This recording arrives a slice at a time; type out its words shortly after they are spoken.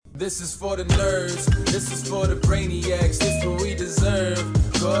This is for the nerds, this is for the brainiacs, this what we deserve.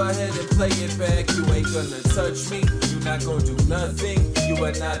 Go ahead and play it back, you ain't gonna touch me, you not gonna do nothing, you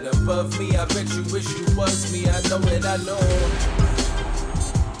are not above me, I bet you wish you was me, I know it, I know.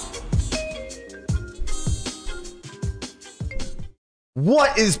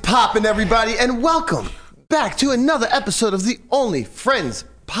 What is poppin', everybody, and welcome back to another episode of the Only Friends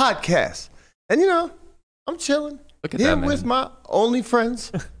podcast. And you know, I'm chilling here with my only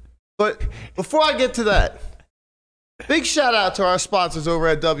friends. But before I get to that, big shout out to our sponsors over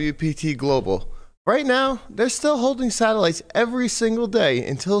at WPT Global. Right now, they're still holding satellites every single day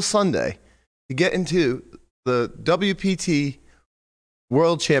until Sunday to get into the WPT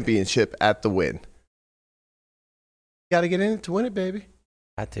World Championship at the Win. Got to get in it to win it, baby.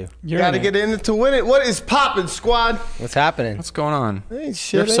 Got to. Got to get in it to win it. What is poppin', squad? What's happening? What's going on? Ain't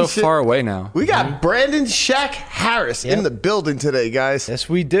shit, You're ain't so shit. far away now. We got Brandon Shaq Harris in the building today, guys. Yes,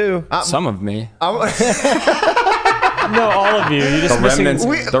 we do. Some of me. No, all of you. You're just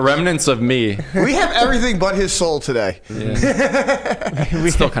The remnants of me. We have everything but his soul today. Yeah.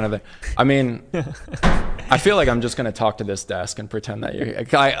 It's still kind of there. I mean, I feel like I'm just going to talk to this desk and pretend that you're...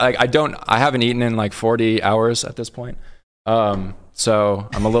 I haven't eaten in like 40 hours at this point. So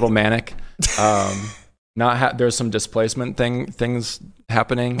I'm a little manic. There's some displacement things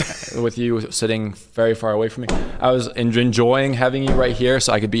happening with you sitting very far away from me. I was enjoying having you right here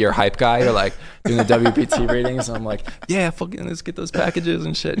so I could be your hype guy. You're like doing the WPT ratings. And I'm like, yeah, fucking let's get those packages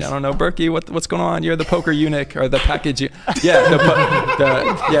and shit. I don't know, Berkey, what's going on? You're the poker eunuch or the package.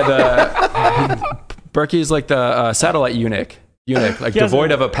 Berkey's like the satellite eunuch, like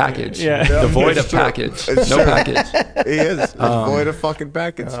devoid of a package. Yeah. Devoid of package. No package. He is devoid of fucking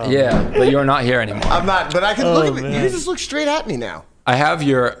package. Yeah, but you're not here anymore. I'm not, but I can look at me. You just look straight at me now. I have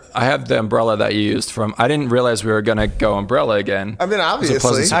the umbrella that you used from. I didn't realize we were gonna go umbrella again. I mean, obviously. It was a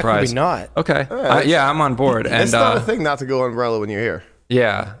pleasant How could surprise. we not? Okay. Yeah, I'm on board. And It's not a thing not to go umbrella when you're here.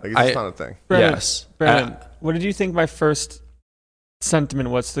 Yeah, Like, it's just not a thing. Brandon, yes. Brandon, what did you think my first sentiment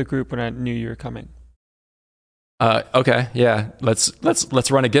was to the group when I knew you were coming? Okay, yeah. Let's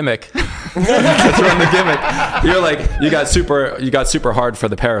run a gimmick. Let's run the gimmick. You're like you got super hard for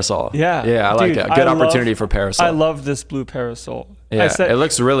the parasol. Yeah, I like it. Good opportunity for parasol. I love this blue parasol. Yeah, it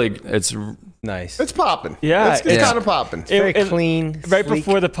looks really. It's Nice. It's popping. Yeah, it's kind of popping. Very clean. Right sleek.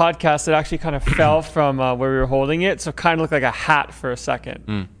 before the podcast, it actually kind of fell from where we were holding it, so it kind of looked like a hat for a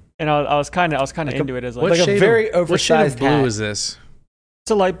second. And I was kind of into it as Like a very oversized blue hat. is this?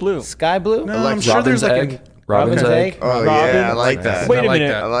 It's a light blue. Sky blue? No, I'm sure there's like egg. Robin's egg. Oh, Robin. yeah, I like that. Wait a like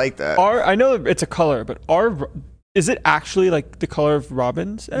minute. I like that. I know it's a color, but is it actually like the color of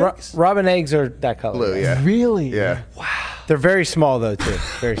robin's eggs? Robin eggs are that color. Blue, yeah. Really? Yeah. They're very small though too.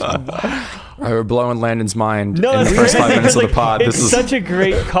 Very small. We're blowing Landon's mind in the that's first 5 crazy, minutes of the 'cause, pod. It's such a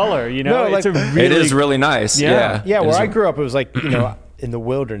great color, you know. No, it's a like- really, It is really nice. Yeah. Yeah, It where is I grew up, it was like in the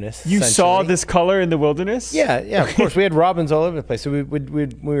wilderness. You saw essentially. this color in the wilderness? Yeah. Of course, we had robins all over the place. So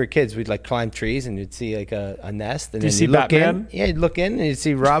when we were kids, we'd like climb trees and you'd see like a nest. And Do you then see you'd look Batman? in. Yeah, you'd look in and you'd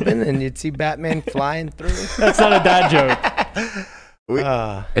see Robin and you'd see Batman flying through. That's not a dad joke.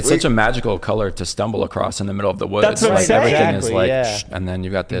 It's such a magical color to stumble across in the middle of the woods. That's what I'm like saying. everything is Exactly, like, yeah. and then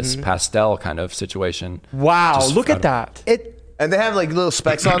you've got this pastel kind of situation. Wow, Just look at that. And they have like little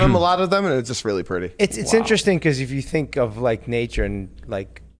specks on them, a lot of them, and it's just really pretty. It's interesting because if you think of like nature and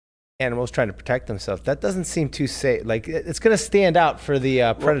like animals trying to protect themselves, that doesn't seem too safe. Like it's going to stand out for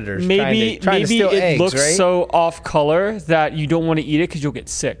the predators Maybe trying to steal it eggs, looks right? so off color that you don't want to eat it because you'll get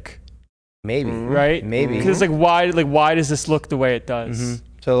sick, Maybe. right? Maybe. Because it's like why does this look the way it does?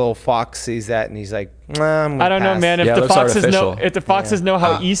 So a little fox sees that and he's like, nah, I'm gonna I don't know, pass. man. If Yeah, it the looks foxes artificial. know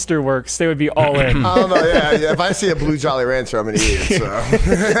how Easter works, they would be all in. I don't know. Yeah, if I see a blue Jolly Rancher, I'm gonna eat it. So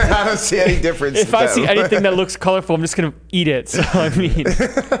I don't see any difference. If with I them. see anything that looks colorful, I'm just gonna eat it. So I mean,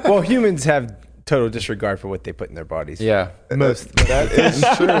 Well, humans have total disregard for what they put in their bodies. Yeah, Most. that is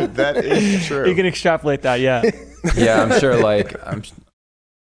true. That is true. you can extrapolate that. Yeah. yeah. I'm sure.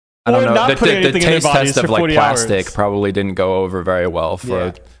 I don't Or know. not The putting anything in their taste bodies test of for like 40 plastic hours. probably didn't go over very well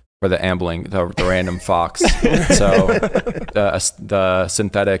for the ambling, the random fox. So the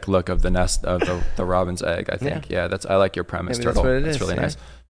synthetic look of the nest of the robin's egg, I think. Yeah, I like your premise, Maybe that's Turtle. what it That's is, really yeah. nice.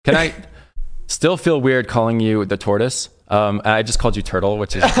 Can I still feel weird calling you the tortoise? And I just called you Turtle,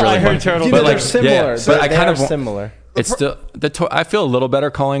 which is really I heard funny. Turtle. But But they're like, similar. yeah, but I They kind are of similar. It's still I feel a little better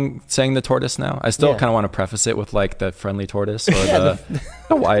saying the tortoise now. I still Yeah. kind of want to preface it with like the friendly tortoise or the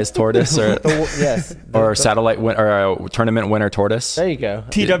wise tortoise or Yes. satellite or tournament winner tortoise. There you go.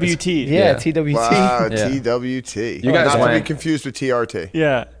 TWT. Yeah, Yeah. TWT. Wow, Yeah. TWT. You guys not to be went- confused with TRT.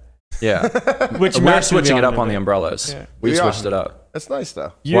 Yeah. Yeah, Which we're match switching we it up on on the there? umbrellas. Yeah. We We switched are. it up. That's nice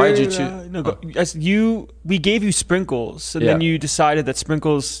though. Why did you choose? We gave you sprinkles, and then you decided that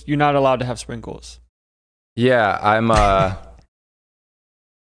sprinkles, you're not allowed to have sprinkles. Yeah, I'm. I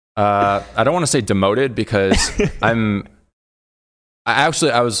don't want to say demoted because I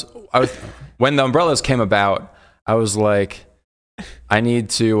was when the umbrellas came about, I was like, I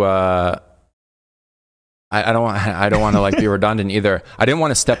need to. I don't want to like be redundant either. I didn't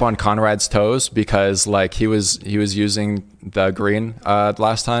want to step on Conrad's toes because like he was using the green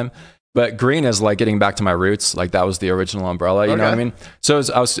last time, but green is like getting back to my roots. Like that was the original umbrella. You know what I mean? So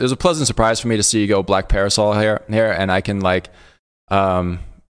it was a pleasant surprise for me to see you go black parasol here, and I can like, I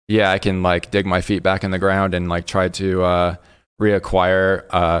can like dig my feet back in the ground and like try to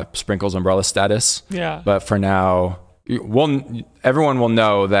reacquire Sprinkles umbrella status. Yeah. But for now, everyone will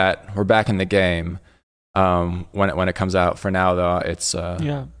know that we're back in the game. When it comes out. For now though, it's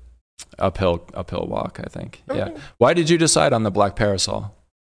uphill walk, I think. Okay. Yeah. Why did you decide on the black parasol?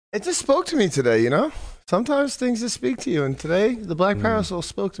 It just spoke to me today, you know? Sometimes things just speak to you, and today the black parasol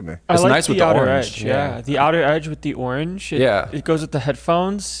spoke to me. It's like nice the with the outer orange. Edge, yeah. The outer edge with the orange. It goes with the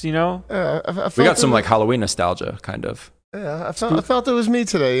headphones, you know? Yeah, we got some like Halloween nostalgia, kind of. Yeah, I felt it was me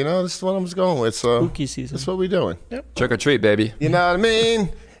today, you know? This is what I was going with, so. Spooky season. That's what we're doing. Yep. Trick or treat, baby. You know what I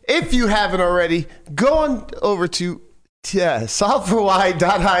mean? If you haven't already, go on over to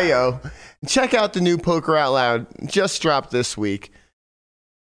solveforwhy.io and check out the new Poker Out Loud. Just dropped this week.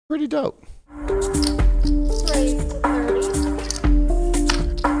 Pretty dope.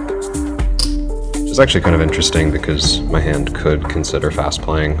 It's actually kind of interesting because my hand could consider fast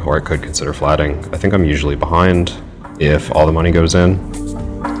playing or it could consider flatting. I think I'm usually behind if all the money goes in.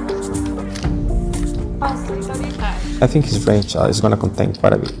 I think his range is going to contain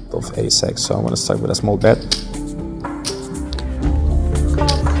quite a bit of ace-x, so I'm going to start with a small bet.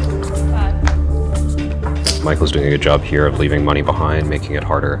 Michael's doing a good job here of leaving money behind, making it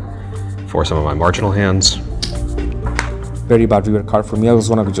harder for some of my marginal hands. Very bad river card for me. I was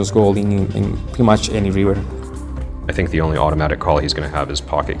going to just go all in pretty much any river. I think the only automatic call he's going to have is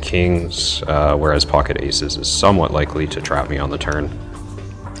pocket kings, whereas pocket aces is somewhat likely to trap me on the turn.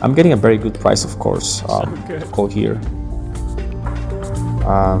 I'm getting a very good price, of course, call here.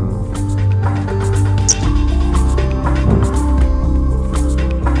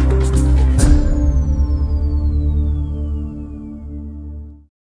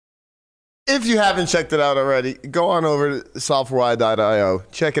 If you haven't checked it out already, go on over to solveforwhy.io.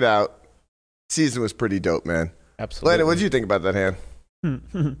 Check it out. Season was pretty dope, man. Absolutely. Landon, what did you think about that hand?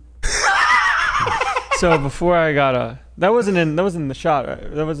 So before I got that wasn't in the shot, right?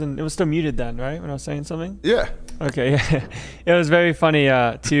 It was still muted then, right? When I was saying something? Yeah. Okay, yeah. It was very funny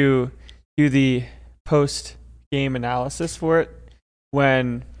to do the post-game analysis for it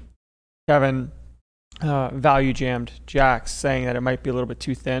when Kevin value jammed Jax, saying that it might be a little bit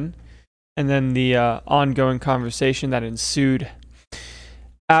too thin. And then the ongoing conversation that ensued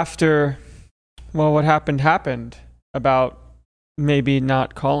after, what happened about maybe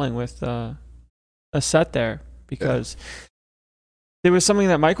not calling with a set there, because there was something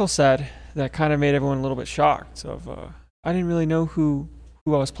that Michael said that kind of made everyone a little bit shocked. So I didn't really know who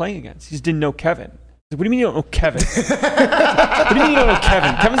I was playing against. He just didn't know Kevin. What do you mean you don't know Kevin? What do you mean you don't know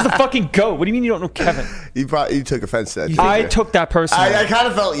Kevin? Kevin's the fucking GOAT. What do you mean you don't know Kevin? You took offense to that. I took that personally. I kind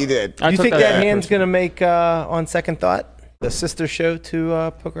of felt you did. Do you think that hand's going to make, on second thought, the sister show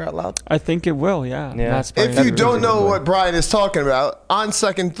to Poker Out Loud? I think it will, yeah. If you don't know what Brian is talking about, on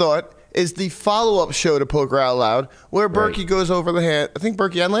second thought is the follow-up show to Poker Out Loud, where Berkey goes over the hand. I think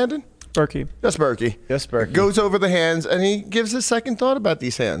Berkey and Landon? Berkey. Just Berkey. Goes over the hands, and he gives his second thought about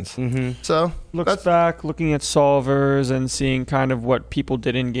these hands. Mm-hmm. So looks back, looking at solvers and seeing kind of what people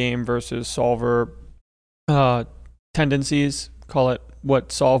did in game versus solver tendencies, call it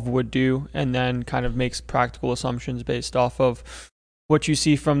what solve would do, and then kind of makes practical assumptions based off of what you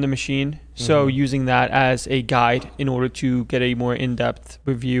see from the machine. Mm-hmm. So using that as a guide in order to get a more in-depth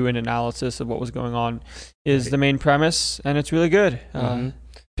review and analysis of what was going on is the main premise, and it's really good.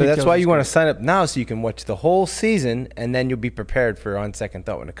 So that's why you want to sign up now, so you can watch the whole season, and then you'll be prepared for On Second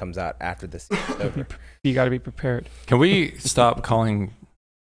Thought when it comes out after the season's over. You got to be prepared. Can we stop calling?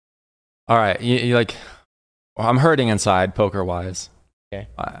 All right, you like, I'm hurting inside poker-wise. Okay.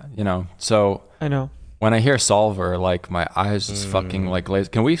 So I know. When I hear solver, like my eyes just fucking like lazy.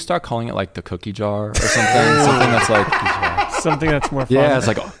 Can we start calling it like the cookie jar or something? Something that's like something that's more fun. Yeah, it's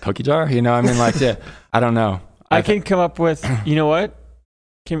like cookie jar. I mean, like, yeah, I don't know. I can come up with. You know what?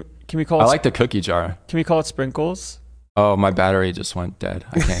 Can we call it? I like the cookie jar. Can we call it sprinkles? Oh, my battery just went dead.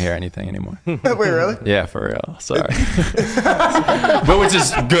 I can't hear anything anymore. Wait, really? Yeah, for real. Sorry. But which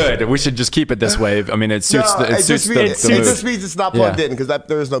is good. We should just keep it this way. I mean, it suits the it just means it's not plugged in because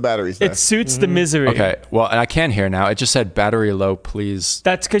there is no batteries there. It suits the misery. Okay. Well, and I can hear now. It just said battery low, please.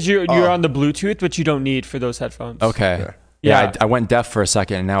 That's because you're on the Bluetooth, which you don't need for those headphones. Okay. Yeah, I went deaf for a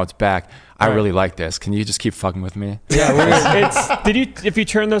second and now it's back. I really like this. Can you just keep fucking with me? Yeah. If you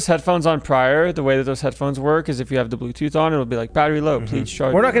turn those headphones on prior, the way that those headphones work is if you have the Bluetooth on, it'll be like battery low, please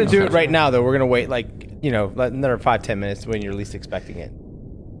charge. We're not going to do it right now though. We're going to wait another 5-10 minutes when you're least expecting it.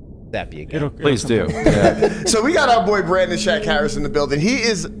 That'd be a good. Please do. Yeah. So we got our boy Brandon Shaq Harris in the building. He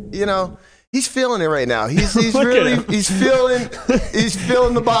is, he's feeling it right now. He's feeling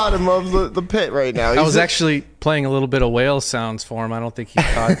the bottom of the pit right now. I was actually playing a little bit of whale sounds for him. I don't think he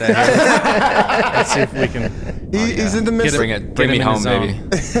caught that. Let's see if we can. He's in the midst. Bring me home, baby.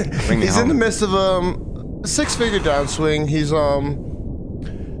 He's in the midst of a 6-figure downswing.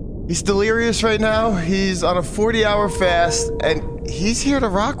 He's delirious right now. He's on a 40-hour fast, and he's here to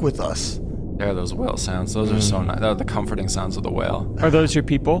rock with us. There are those whale sounds. Those are so nice. They're the comforting sounds of the whale. Are those your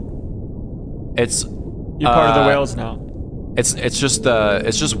people? You're part of the whales now. It's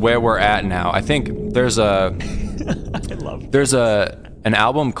just where we're at now. I think there's an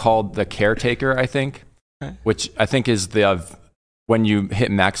album called The Caretaker, I think, which I think is when you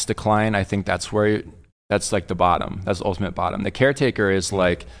hit max decline. I think that's like the bottom. That's the ultimate bottom. The Caretaker is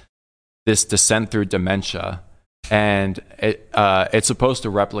like this descent through dementia, and it's supposed to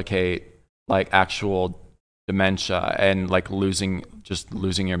replicate like actual dementia and like losing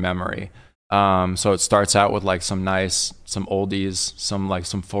your memory. So it starts out with like some oldies, some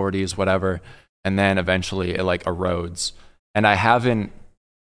 40s, whatever, and then eventually it like erodes. And I haven't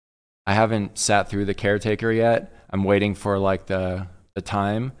sat through The Caretaker yet. I'm waiting for like the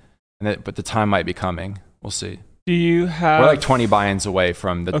time, but the time might be coming. We'll see. Do you have? We're like 20 buy-ins away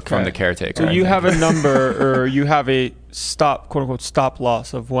from the Caretaker. So you have a number, or you have a quote unquote stop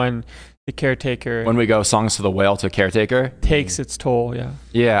loss of when The Caretaker. When we go Songs to the Whale to Caretaker takes its toll.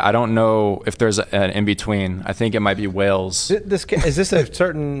 Yeah, I don't know if there's an in between. I think it might be Whales. Is this a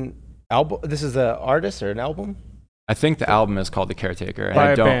certain album? This is the artist or an album? I think the album is called The Caretaker, and by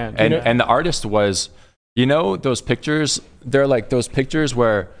a band. And the artist was, those pictures. They're like those pictures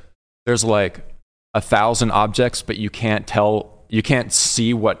where there's like 1,000 objects, but you can't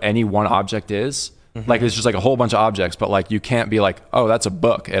see what any one object is. Mm-hmm. Like it's just like a whole bunch of objects, but like you can't be like, oh, that's a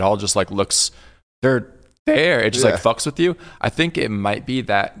book. It all just like looks, they're there. It just like fucks with you. I think it might be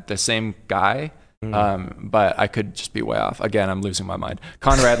the same guy, but I could just be way off. Again, I'm losing my mind.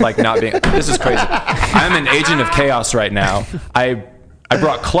 Conrad, like not being. This is crazy. I'm an agent of chaos right now. I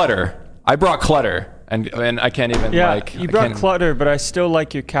brought clutter. And I can't even you brought clutter, but I still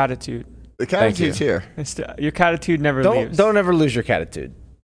like your catitude. The catitude's here. Your catitude never leaves. Don't ever lose your catitude.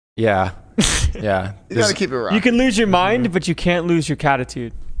 Yeah. Yeah. You gotta keep it right. You can lose your mind, but you can't lose your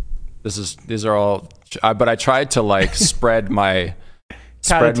catitude. These are all, but I tried to like spread my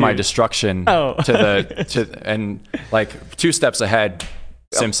destruction and like 2 steps ahead.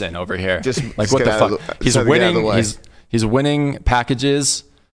 Simpson over here. Just like what the fuck? He's winning. He's winning packages,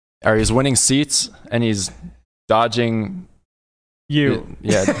 or he's winning seats, and he's dodging. You.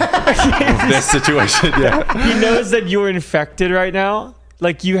 Yeah. This situation. Yeah. He knows that you're infected right now.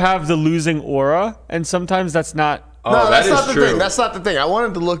 Like you have the losing aura, and sometimes that's not. No, that's not the thing. That's not the thing. I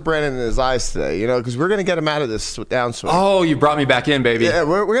wanted to look Brandon in his eyes today, because we're gonna get him out of this downswing. Oh, you brought me back in, baby. Yeah,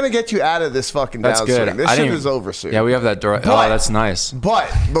 we're gonna get you out of this fucking downswing. Good. This shit is over soon. Yeah, we have that door. Oh, that's nice.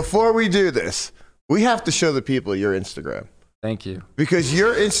 But before we do this, we have to show the people your Instagram. Thank you. Because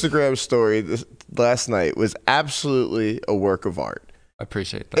your Instagram story last night was absolutely a work of art. I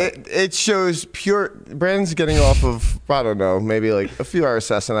appreciate that. It shows pure. Brandon's getting off of, I don't know, maybe like a few hours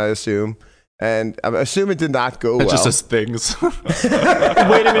session, I assume. And I assume it did not go well. It just says things. Wait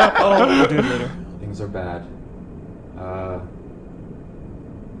a minute. Oh, we'll do it later. Things are bad.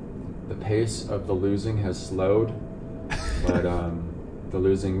 The pace of the losing has slowed, but the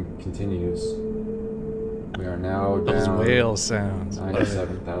losing continues. We are now down. Those whale sounds.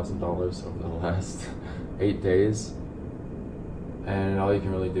 $97,000 over the last 8 days, and all you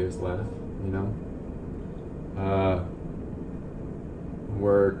can really do is laugh.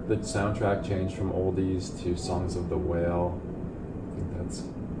 Where the soundtrack changed from oldies to Songs of the Whale. I think that's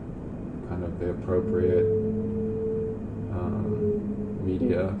kind of the appropriate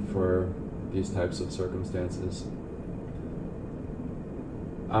media for these types of circumstances.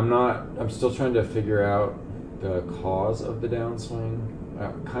 I'm still trying to figure out the cause of the downswing.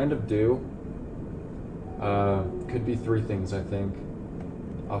 I kind of do. Could be 3 things, I think,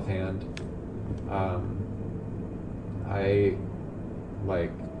 offhand. I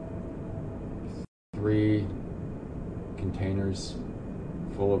like 3 containers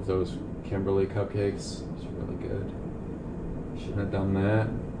full of those Kimberly cupcakes. It's really good. Shouldn't have done that.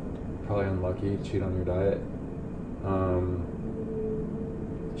 Probably unlucky. Cheat on your diet.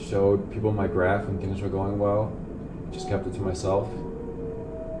 Showed people my graph when things were going well. Just kept it to myself.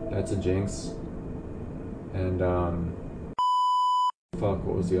 That's a jinx. And fuck,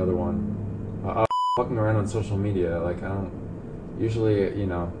 what was the other one? Fucking around on social media. Like, I don't usually, you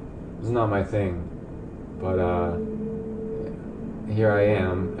know, it's not my thing. But here I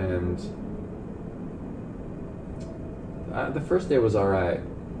am, and the first day was alright.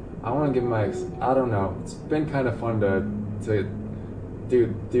 I want to give I don't know. It's been kind of fun to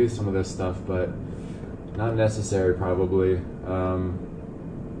do some of this stuff, but not necessary probably.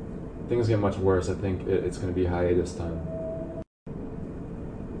 Things get much worse. I think it's going to be hiatus time.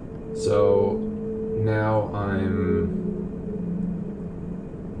 So now I'm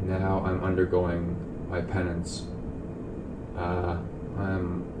undergoing my penance.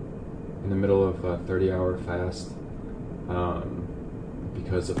 I'm in the middle of a 30-hour fast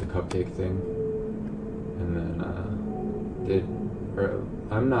because of the cupcake thing, and then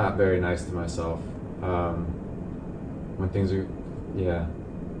I'm not very nice to myself when things are, yeah.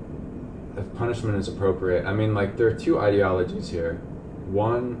 If punishment is appropriate, I mean, like, there are 2 ideologies here.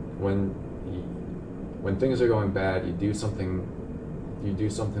 One, when things are going bad, you do something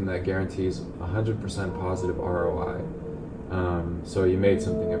that guarantees 100% positive ROI. So you made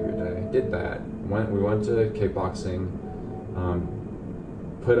something of your day. Did that. We went to kickboxing.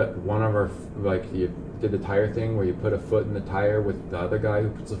 You did the tire thing where you put a foot in the tire with the other guy who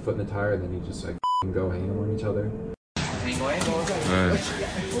puts a foot in the tire, and then you just like go ham on each other.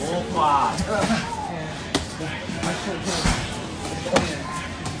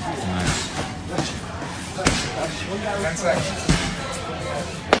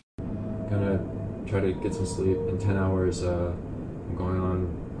 Gonna try to get some sleep in 10 hours. I'll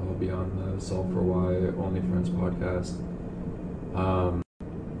be on the Solve for Why OnlyFriends podcast.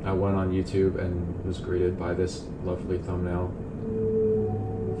 I went on YouTube and was greeted by this lovely thumbnail.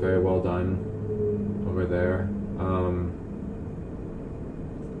 Very well done over there.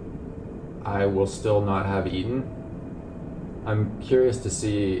 I will still not have eaten. I'm curious to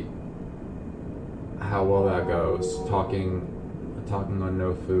see how well that goes. Talking on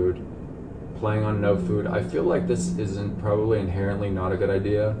no food, playing on no food. I feel like this isn't probably inherently not a good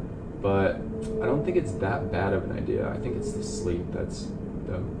idea, but I don't think it's that bad of an idea. I think it's the sleep that's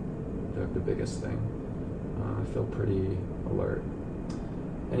the biggest thing. I feel pretty alert.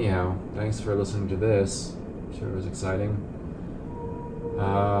 Anyhow, thanks for listening to this. I'm sure it was exciting.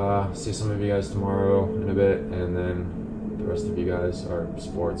 See some of you guys tomorrow in a bit, and then the rest of you guys are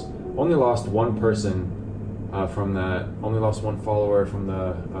sports. Only lost one person only lost one follower from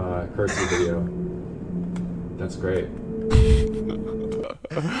the curtsy video. That's great.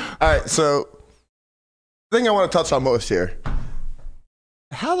 Alright, so the thing I want to touch on most here.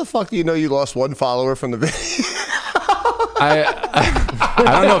 How the fuck do you know you lost one follower from the video? I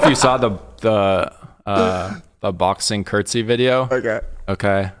don't know if you saw the boxing curtsy video.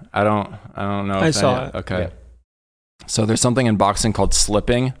 Okay. I don't know. I saw it. Okay. Yeah. So there's something in boxing called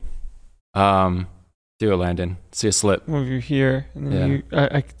slipping. Do it, Landon. See a slip. Move you here, and then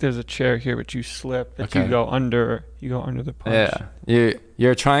there's a chair here, but you slip. But you go under the punch. Yeah.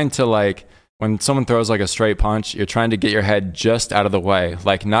 You're trying to, like, when someone throws like a straight punch, you're trying to get your head just out of the way,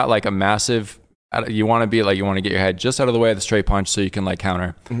 like not like a massive. You want to get your head just out of the way of the straight punch so you can like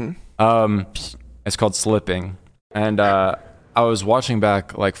counter. Mm-hmm. It's called slipping, and I was watching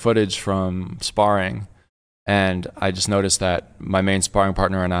back like footage from sparring, and I just noticed that my main sparring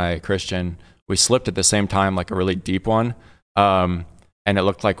partner and I, Christian, we slipped at the same time, like a really deep one. And it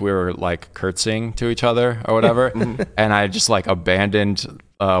looked like we were like curtsying to each other or whatever. And I just like abandoned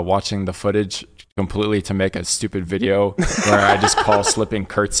watching the footage completely to make a stupid video where I just call slipping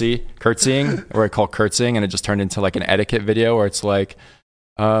curtsying, or I call curtsying, and it just turned into like an etiquette video where it's like,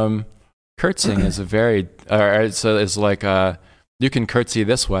 curtsying is it's like, you can curtsy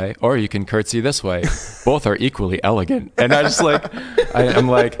this way or you can curtsy this way. Both are equally elegant. And I just like, I'm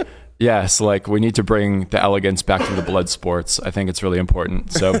like, yes, like we need to bring the elegance back to the blood sports. I think it's really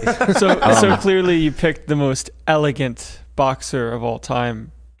important. So clearly you picked the most elegant boxer of all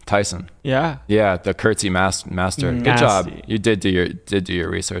time, Tyson. Yeah, the curtsy master. Nasty. Good job. You did do your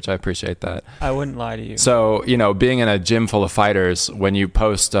research. I appreciate that. I wouldn't lie to you. So being in a gym full of fighters, when you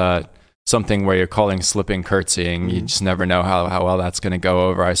post something where you're calling slipping curtsying, you just never know how well that's going to go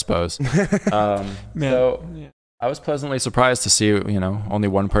over, I suppose. I was pleasantly surprised to see, only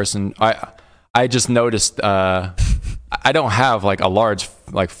one person. I just noticed I don't have like a large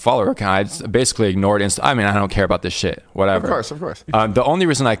like follower account. I just basically ignored I mean, I don't care about this shit. Whatever. Of course. The only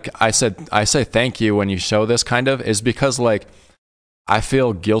reason I say thank you when you show this kind of is because like I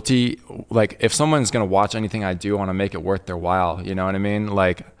feel guilty. Like if someone's gonna watch anything I do, I want to make it worth their while. You know what I mean?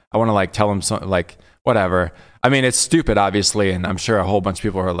 Like I want to like tell them something like whatever. I mean, it's stupid, obviously, and I'm sure a whole bunch of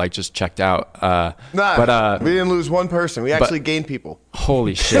people are like just checked out. But we didn't lose one person. We actually gained people.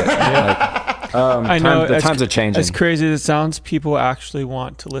 Holy shit! I know the times are changing. As crazy as it sounds, people actually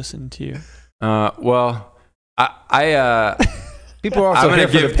want to listen to you. Well, People are also I'm gonna here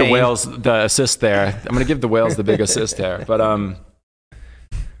for give the whales the assist there. I'm gonna give the whales the big assist there. But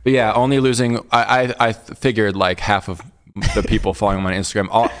yeah, only losing. I figured like half of the people following me on Instagram.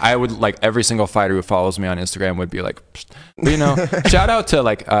 I would like every single fighter who follows me on Instagram would be like, but, you know, shout out to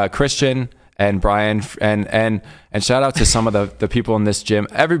like Christian and Brian and shout out to some of the people in this gym.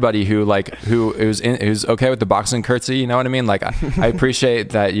 Everybody who like who's okay with the boxing curtsy. You know what I mean? Like I appreciate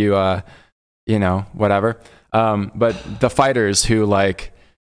that you you know, whatever. But the fighters who like.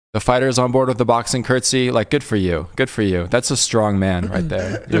 The fighters on board with the boxing curtsy, like good for you. That's a strong man right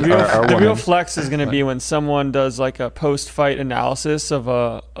there. The real flex is going to be when someone does like a post-fight analysis of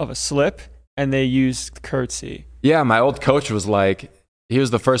a slip and they use curtsy. Yeah, my old coach was like, he was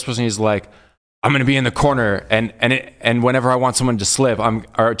the first person. He's like, I'm going to be in the corner, and whenever I want someone to slip,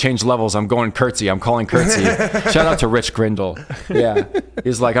 or change levels, I'm going curtsy. I'm calling curtsy. Shout out to Rich Grindle. Yeah,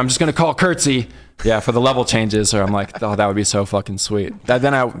 he's like, I'm just going to call curtsy. Yeah, for the level changes. Or I'm like, oh, that would be so fucking sweet.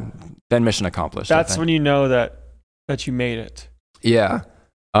 Then mission accomplished. That's when you know that you made it. Yeah.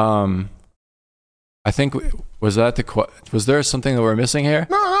 I think was there something that we're missing here?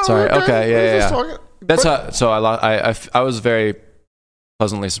 No. Sorry. Okay. Yeah. That's so I was very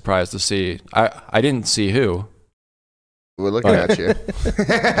pleasantly surprised to see. I didn't see who. We're looking at you.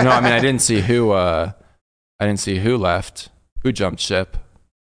 No, I mean I didn't see who. I didn't see who left. Who jumped ship?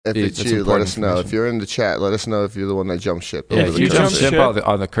 If it's you, let us know. If you're in the chat, let us know if you're the one that jumped ship. Yeah, if you jumped ship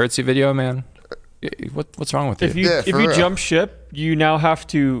on the curtsy video, man. What's wrong with you? If you jump ship, you now have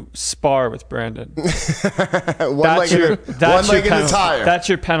to spar with Brandon. one leg in the tire. That's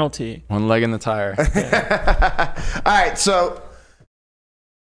your penalty. One leg in the tire. Yeah. All right, so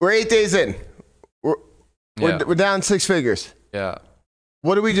we're 8 days in. We're down 6 figures. Yeah.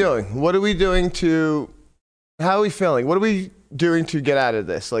 What are we doing? How are we feeling? What are we doing to get out of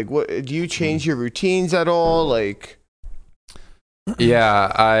this? Like, what do you change your routines at all? Like,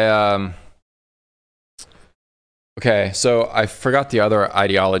 yeah, okay, so I forgot the other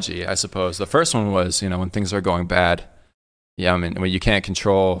ideology, I suppose. The first one was, you know, when things are going bad. Yeah, I mean, when you can't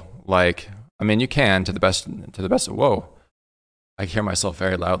control, like, I mean, you can to the best. Whoa, I hear myself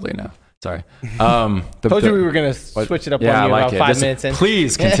very loudly now. Sorry. Told you we were gonna switch it up on you about 5 minutes in.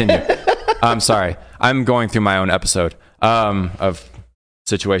 Please continue. I'm sorry. I'm going through my own episode of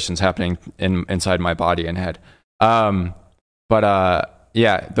situations happening inside my body and head.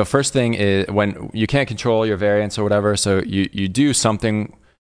 Yeah, the first thing is when you can't control your variance or whatever, so you do something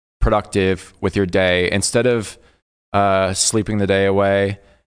productive with your day. Instead of sleeping the day away,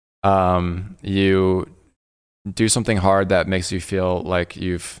 you do something hard that makes you feel like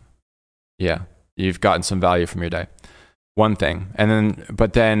you've gotten some value from your day. One thing.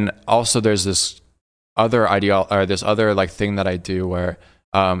 But then also there's this other this other like thing that I do where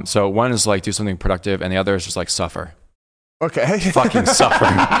so one is like do something productive and the other is just like suffer. Okay. Fucking suffer.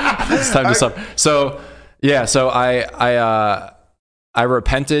 It's time to suffer. So yeah, so I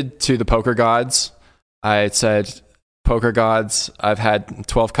repented to the poker gods. I said, poker gods, I've had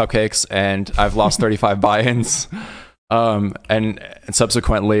 12 cupcakes and I've lost 35 buy-ins. And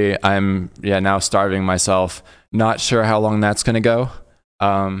subsequently I'm now starving myself. Not sure how long that's going to go.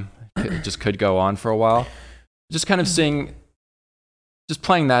 It just could go on for a while. Just kind of just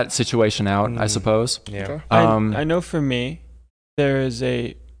playing that situation out, I suppose. Yeah. I know for me, there is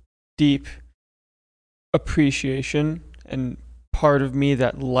a deep appreciation and part of me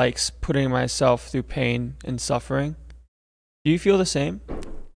that likes putting myself through pain and suffering. Do you feel the same?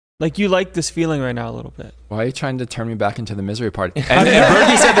 Like you like this feeling right now a little bit. Why are you trying to turn me back into the misery party? And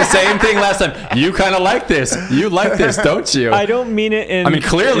Bergie said the same thing last time. You kind of like this. You like this, don't you? I don't mean it in... I mean,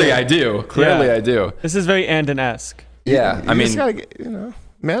 clearly I do. I do. This is very Andon-esque. Yeah, I mean... You just gotta,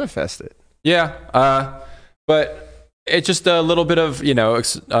 manifest it. Yeah, but it's just a little bit of,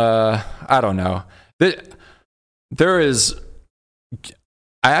 I don't know. There is...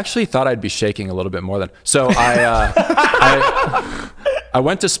 I actually thought I'd be shaking a little bit more than... So I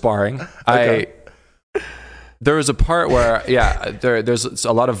went to sparring. Okay. there was a part where, there's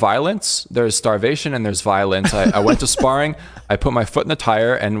a lot of violence. There's starvation and there's violence. I went to sparring. I put my foot in the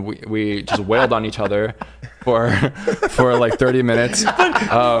tire and we just wailed on each other for like 30 minutes.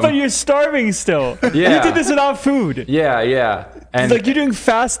 But you're starving still. Yeah. You did this without food. Yeah. And It's like you're doing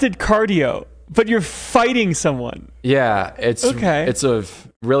fasted cardio, but you're fighting someone. yeah, it's a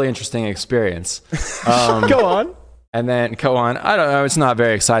really interesting experience. Go on. And then go on. I don't know. It's not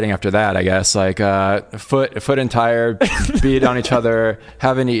very exciting after that, I guess. Like foot and tire, beat on each other,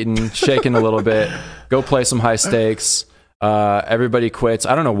 haven't eaten, shaking a little bit, go play some high stakes. Everybody quits.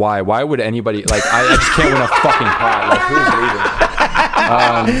 I don't know why. Why would anybody like? I just can't win a fucking pot. Like who's leaving?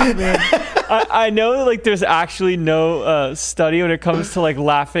 I know like there's actually no study when it comes to like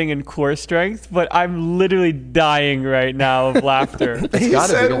laughing and core strength, but I'm literally dying right now of laughter. He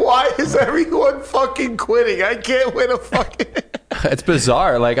said, "Why is everyone fucking quitting? I can't win a fucking." It's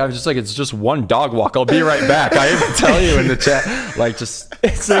bizarre. Like I'm just like, it's just one dog walk. I'll be right back. I even tell you in the chat, like just.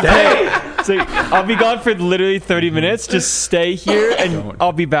 It's like, hey, it's like, I'll be gone for literally 30 minutes. Just stay here and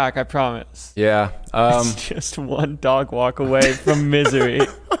I'll be back. I promise. Yeah. It's just one dog walk away from misery.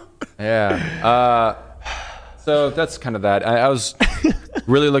 Yeah. So that's kind of that. I was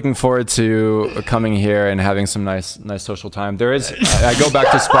really looking forward to coming here and having some nice social time. There is. I go back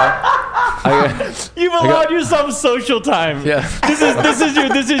to Spa. You've allowed yourself social time. Yeah. This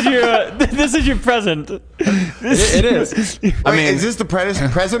is your present. It is. I mean, is this the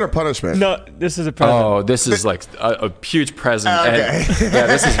present or punishment? No, this is a present. Oh, this is like a huge present. Okay. And, yeah,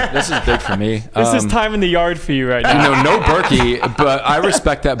 this is big for me. This is time in the yard for you right now. No Berkey, but I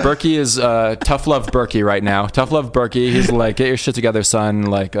respect that. Berkey is tough love Berkey right now. Tough love Berkey. He's like, get your shit together, son.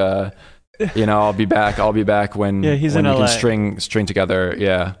 Like, I'll be back when he's when in you LA. can string together.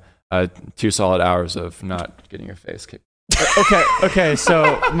 Yeah. 2 solid hours of not getting your face kicked. Okay.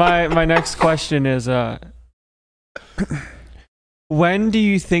 So my next question is, when do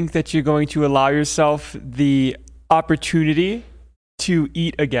you think that you're going to allow yourself the opportunity to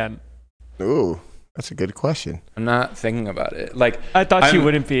eat again? Ooh, that's a good question. I'm not thinking about it. Like I thought you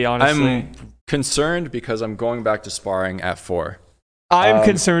wouldn't be, honestly. I'm concerned because I'm going back to sparring at 4. I'm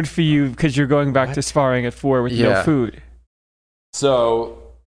concerned for you because you're going back to sparring at 4 with no food. So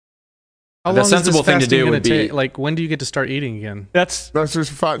How the long sensible is this thing to fasting do gonna would be take? Like, when do you get to start eating again? That's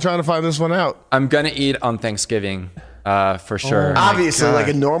just trying to find this one out. I'm gonna eat on Thanksgiving for sure. Obviously, like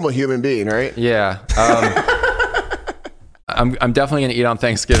a normal human being, right? Yeah. I'm definitely gonna eat on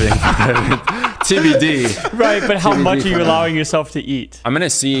Thanksgiving. TBD. right, but how much are you allowing yourself to eat? I'm gonna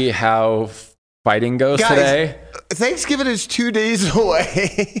see how fighting goes today. Thanksgiving is 2 days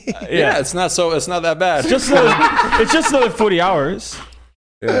away. Yeah, it's not that bad. It's just another 40 hours.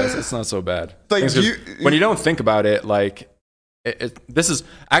 Yeah, it's not so bad. Like when you don't think about it, like this is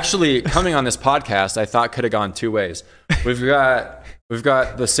actually coming on this podcast. I thought could have gone 2 ways. We've got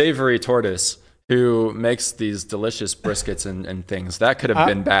the savory tortoise who makes these delicious briskets and things. That could have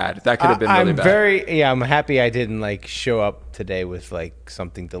been bad. That could have been really bad. I'm happy I didn't like show up today with like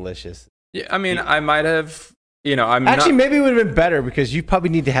something delicious. Yeah, I mean, I might have. Maybe it would have been better because you probably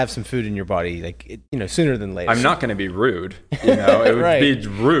need to have some food in your body, like sooner than later. I'm not going to be rude. It would right. be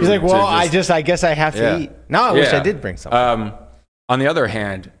rude. He's like, well, I guess I have to eat. Now I wish I did bring something. On the other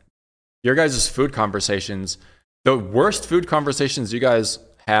hand, your guys' food conversations, the worst food conversations you guys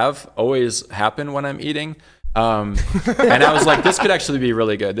have always happen when I'm eating. And I was like, this could actually be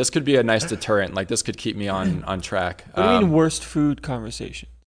really good. This could be a nice deterrent. Like this could keep me on track. What do you mean worst food conversation?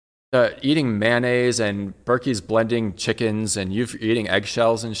 Eating mayonnaise and Berkey's blending chickens and you eating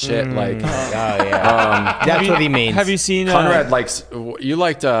eggshells and shit. Like, that's what he means. Have you seen Conrad likes? You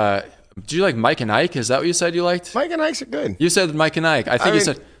liked? Did you like Mike and Ike? Is that what you said you liked? Mike and Ike's are good. You said Mike and Ike. I think you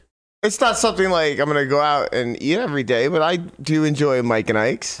said. It's not something like I'm gonna go out and eat every day, but I do enjoy Mike and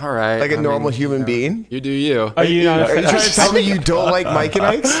Ike's. All right, like a normal human being. You do you. Are you trying to tell me you don't like Mike and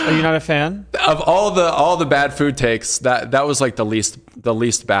Ike's? Are you not a fan? Of all the bad food takes, that was like the least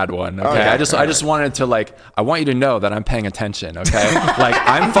bad one. Okay, I just wanted to like I want you to know that I'm paying attention. Okay,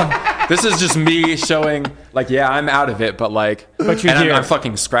 like this is just me showing like I'm out of it, but like but you're here. I'm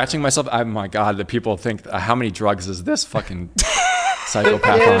fucking scratching myself. Oh my god, the people think how many drugs is this fucking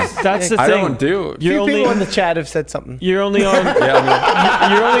psychopath on? That's the thing. I don't do. Few people in the chat have said something. You're only on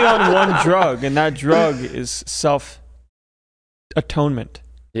you're only on one drug, and that drug is self-atonement.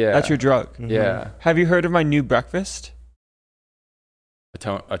 Yeah, that's your drug. Mm-hmm. Yeah. Have you heard of my new breakfast?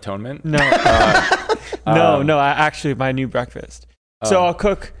 Atonement? No. No. Actually, my new breakfast. So I'll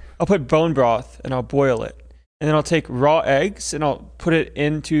put bone broth and I'll boil it, and then I'll take raw eggs and I'll put it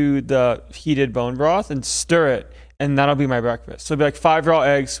into the heated bone broth and stir it. and that'll be my breakfast. So it'd be like 5 raw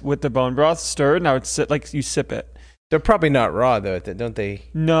eggs with the bone broth stirred, and I would you sip it. They're probably not raw though, don't they?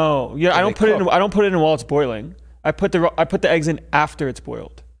 No, yeah, I don't put it in while it's boiling. I put the eggs in after it's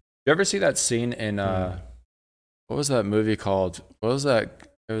boiled. You ever see that scene in what was that movie called? What was that?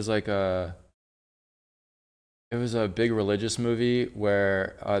 It was like a big religious movie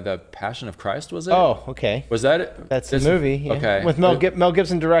where the Passion of Christ, was it? Oh, okay. Was that it? That's the movie. Yeah. Okay. With Mel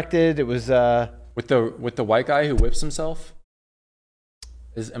Gibson directed. It was with the white guy who whips himself.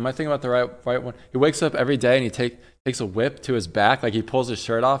 Am I thinking about the right one? He wakes up every day and he takes a whip to his back, like he pulls his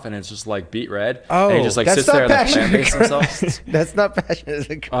shirt off and it's just like beat red. Oh, and he just like sits there and like plant-based himself. That's not Passion of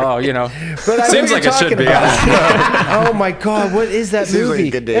the Christ. Oh, you know, but seems like it should be. Oh my God, what is that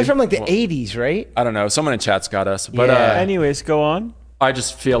movie? Like That's from like the 80s, right? I don't know. Someone in chat's got us. But anyways, go on. I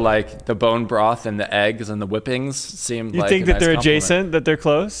just feel like the bone broth and the eggs and the whippings seem You like think a that nice they're compliment. adjacent, that they're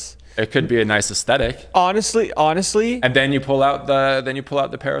close? It could be a nice aesthetic. Honestly, and then you pull out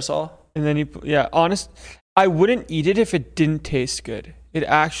the parasol. And then I wouldn't eat it if it didn't taste good. It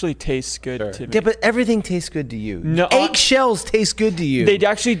actually tastes good to me. Yeah, but everything tastes good to you. No, eggshells taste good to you. They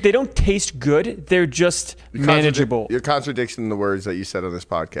don't taste good. They're just manageable. You're contradicting the words that you said on this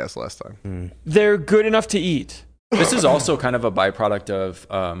podcast last time. They're good enough to eat. This is also kind of a byproduct of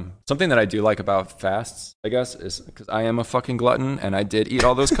something that I do like about fasts, I guess, is because I am a fucking glutton and I did eat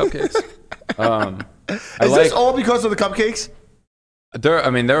all those cupcakes. Is this all because of the cupcakes? There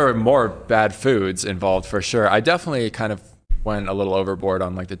are more bad foods involved for sure. I definitely kind of went a little overboard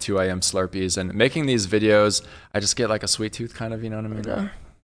on like the 2 a.m. Slurpees, and making these videos, I just get like a sweet tooth kind of, you know what I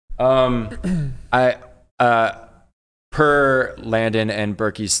mean? I per Landon and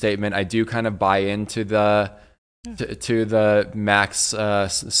Berkey's statement, I do kind of buy into the max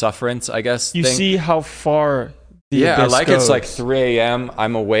sufferance, I guess. You see how far the I abyss like goes. It's like 3 a.m.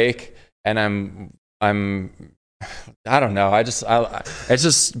 I'm awake and I'm I don't know. I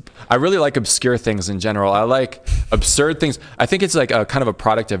really like obscure things in general. I like absurd things. I think it's like a kind of a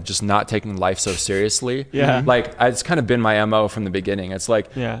product of just not taking life so seriously. Yeah. Like it's kind of been my MO from the beginning. It's like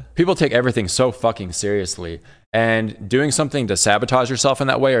people take everything so fucking seriously, and doing something to sabotage yourself in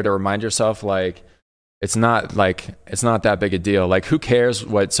that way or to remind yourself like it's not that big a deal. Like who cares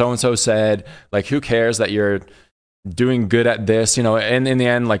what so and so said? Like who cares that you're doing good at this, you know, and in the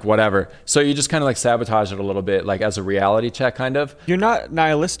end, like whatever. So you just kind of like sabotage it a little bit, like as a reality check kind of. You're not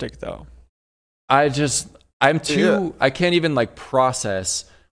nihilistic though. I can't even like process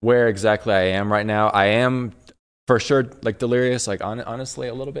where exactly I am right now. I am for sure like delirious, like honestly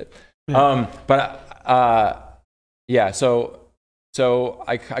a little bit. So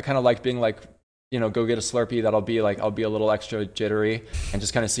I kind of like being like, you know, go get a Slurpee. I'll be a little extra jittery and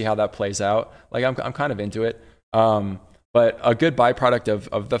just kind of see how that plays out. Like I'm kind of into it. But a good byproduct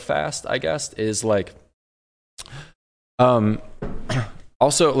of the fast, I guess, is like,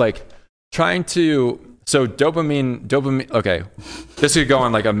 also like trying to, so dopamine. Okay. This could go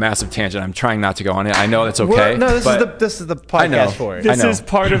on like a massive tangent. I'm trying not to go on it. I know it's okay. No, this is the podcast for it. This is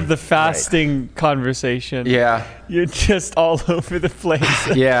part of the fasting conversation. Yeah. You're just all over the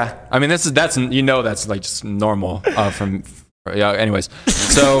place. Yeah. I mean, that's like just normal, anyways.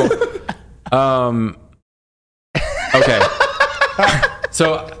 So, okay.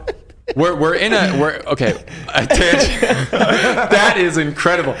 So we're okay. A tangent. That is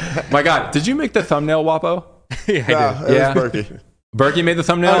incredible. My God, did you make the thumbnail, Wapo? Yeah, I did. It was Berkey. Berkey made the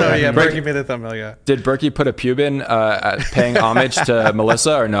thumbnail? Oh, no, yeah, Berkey made the thumbnail, yeah. Did Berkey put a pube in paying homage to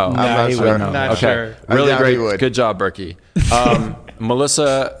Melissa or no? I'm not sure. Not sure. Really doubt he great. would. Good job, Berkey.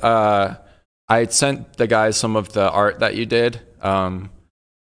 Melissa, I sent the guys some of the art that you did.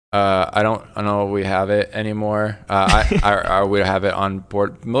 I don't know if we have it anymore. I would have it on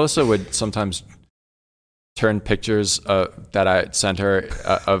board. Melissa would sometimes turn pictures that I sent her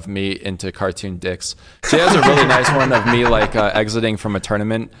of me into cartoon dicks. She has a really nice one of me like exiting from a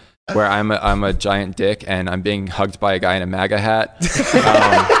tournament where I'm a giant dick and I'm being hugged by a guy in a MAGA hat.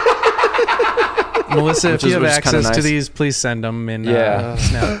 Melissa, if you have access to these, please send them in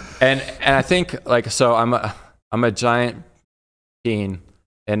Snap. And I think like, so I'm a giant teen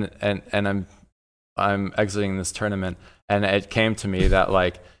and I'm exiting this tournament, and it came to me that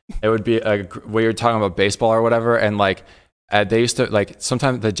like it would be we were talking about baseball or whatever, and like they used to like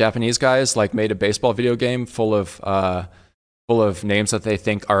sometimes the Japanese guys like made a baseball video game full of names that they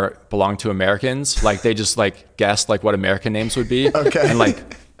think belong to Americans. Like they just like guessed like what American names would be. Okay. And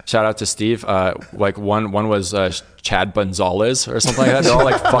like shout out to Steve. Like one was Chad Gonzalez or something like that. They're all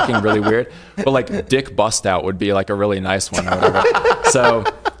like fucking really weird. But like Dick Bust Out would be like a really nice one or whatever.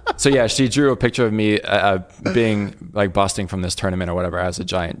 So yeah, she drew a picture of me being like busting from this tournament or whatever as a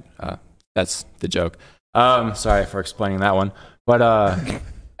giant. That's the joke. Sorry for explaining that one. But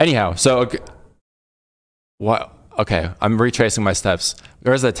anyhow, so what? Okay, I'm retracing my steps.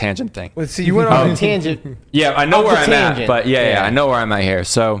 There's a tangent thing. Well, so you went on a tangent. Yeah, I know where I'm tangent. at, but yeah, I know where I'm at here.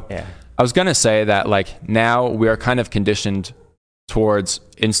 So Yeah. I was gonna say that like now we are kind of conditioned towards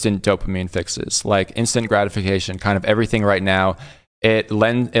instant dopamine fixes, like instant gratification, kind of everything right now. It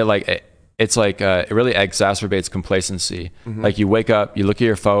really exacerbates complacency. Like you wake up, you look at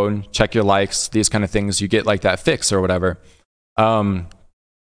your phone, check your likes, these kind of things, you get like that fix or whatever.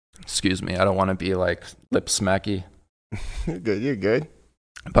 Excuse me, I don't want to be like lip smacky. You're good.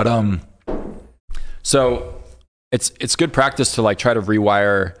 But so it's good practice to like try to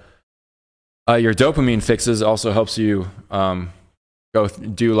rewire your dopamine fixes. Also helps you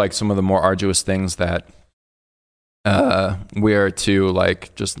do like some of the more arduous things that we are too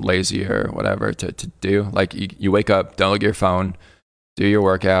like just lazy or whatever to do. Like you wake up, don't look at your phone, do your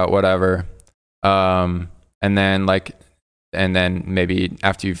workout, whatever, and then maybe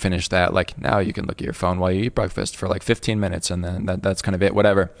after you finish that, like now you can look at your phone while you eat breakfast for like 15 minutes, and then that's kind of it,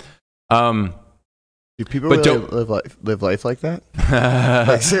 whatever. Do people really live life like that?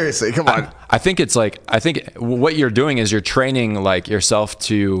 Like seriously, come on. I think what you're doing is you're training like yourself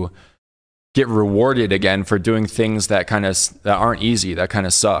to get rewarded again for doing things that aren't easy, that kind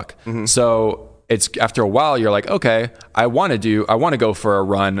of suck. So it's after a while you're like, okay, I want to go for a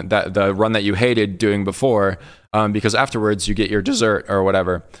run, the run that you hated doing before, because afterwards you get your dessert or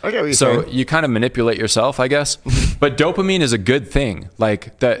whatever. Okay, what you're so saying. you kind of manipulate yourself, I guess. But dopamine is a good thing.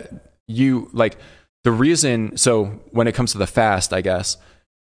 Like that the reason, so when it comes to the fast, I guess,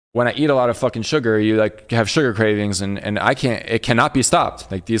 when I eat a lot of fucking sugar, you like have sugar cravings, and it cannot be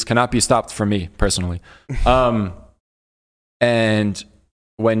stopped. Like these cannot be stopped for me personally. And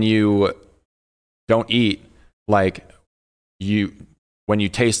when you don't eat, like when you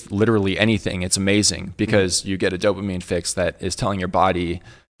taste literally anything, it's amazing because you get a dopamine fix that is telling your body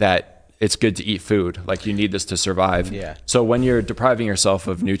that it's good to eat food. Like you need this to survive. Yeah. So when you're depriving yourself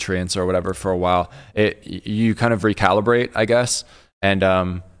of nutrients or whatever for a while, you kind of recalibrate, I guess. And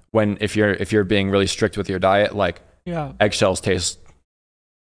if you're being really strict with your diet, like eggshells taste,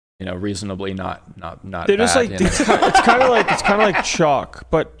 reasonably not They're bad, just like it's kind of like chalk.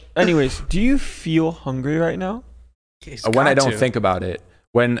 But anyways, do you feel hungry right now? When I don't think about it.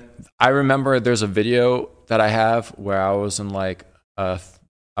 When I remember, there's a video that I have where I was in like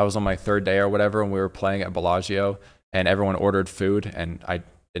I was on my third day or whatever, and we were playing at Bellagio, and everyone ordered food, and I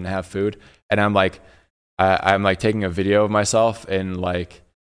didn't have food, and I'm like taking a video of myself, and like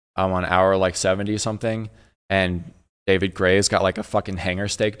I'm on hour like 70 something, and David Gray's got like a fucking hanger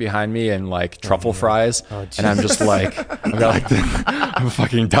steak behind me and like truffle fries, and I'm just like I'm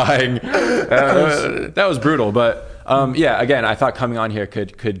fucking dying. That was brutal, but again, I thought coming on here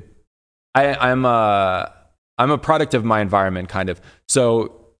could I'm a product of my environment, kind of.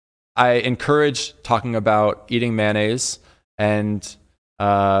 So I encourage talking about eating mayonnaise, and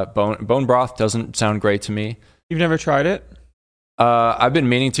bone broth doesn't sound great to me. You've never tried it? I've been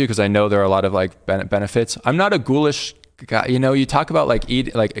meaning to, because I know there are a lot of like benefits. I'm not a ghoulish guy. You talk about like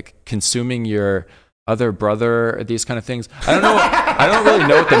consuming your other brother, these kind of things. I don't know. I don't really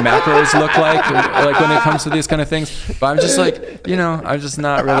know what the macros look like when it comes to these kind of things. But I'm just like, I'm just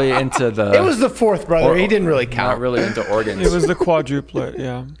not really into the. It was the fourth brother. He didn't really count. Not really into organs. It was the quadruplet.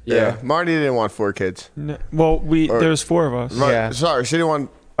 Yeah. Yeah. Marty didn't want 4 kids. No, well, there's 4 of us. Yeah. Sorry, she didn't want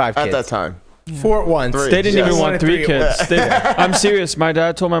 5 at kids. that time. 4 at once. 3. They didn't Yes. even want 3 kids. I'm serious. My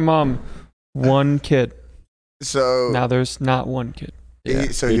dad told my mom 1 kid. So Now there's not 1 kid. he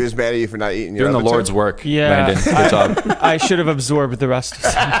was mad at you for not eating your doing the other Lord's 2? work. Yeah. Landon. Good job. I should have absorbed the rest of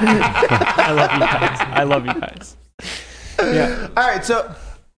it. I love you guys. Yeah. All right, so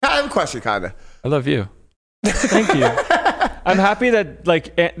I have a question, kind of. I love you. Thank you. I'm happy that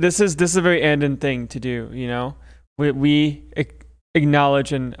this is a very Andon thing to do. We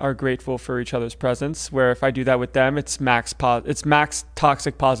acknowledge and are grateful for each other's presence. Where if I do that with them, it's max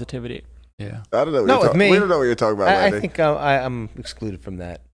toxic positivity. Yeah. I don't know. With me. We don't know what you're talking about, I Landon. think I'm excluded from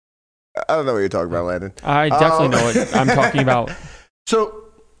that. I don't know what you're talking about, Landon. I definitely know what I'm talking about. So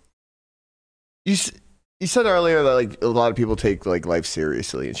you said earlier that like a lot of people take like life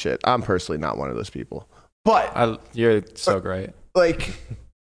seriously and shit. I'm personally not one of those people, but You're so great. like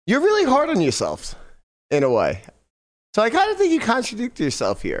you're really hard on yourself in a way. So I kind of think you contradict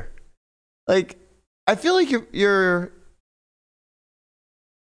yourself here. Like I feel like you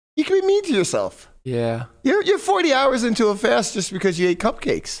can be mean to yourself. Yeah. You're 40 hours into a fast just because you ate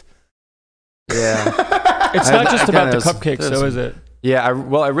cupcakes. Yeah. It's not just about the cupcakes, though, is it? Yeah. I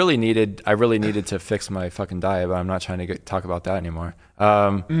really needed to fix my fucking diet, but I'm not trying to talk about that anymore.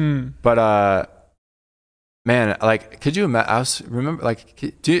 But Man, like, could you imagine? I was remember,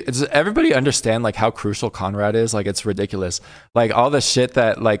 like, does everybody understand like how crucial Conrad is? Like, it's ridiculous. Like all the shit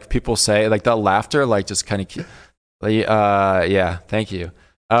that like people say, like the laughter, like just kind of, yeah. Thank you.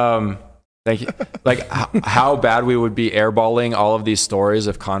 Thank you. Like how bad we would be airballing all of these stories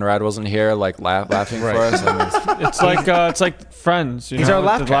if Conrad wasn't here, like laughing for us. I mean, it's like Friends. He's our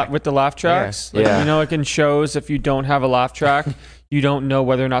laugh track. With the laugh tracks. Yeah. Like, you know, like in shows, if you don't have a laugh track, you don't know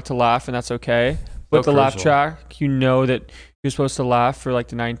whether or not to laugh, and that's okay. With the laugh track, you know that you're supposed to laugh for like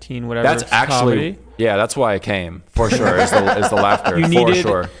the 19 whatever. That's actually comedy. Yeah, that's why I came for sure. Is the laughter You for needed,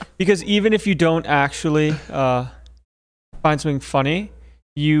 sure? Because even if you don't actually find something funny,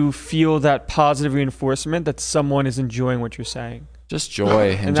 you feel that positive reinforcement that someone is enjoying what you're saying. Just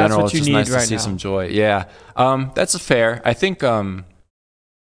joy in and that's general. what It's just you nice need right to see now. some joy. Yeah, that's fair. I think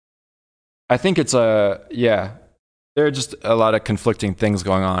it's there are just a lot of conflicting things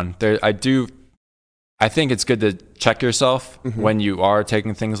going on. I think it's good to check yourself when you are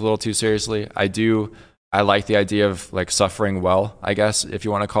taking things a little too seriously. I like the idea of like suffering well, I guess, if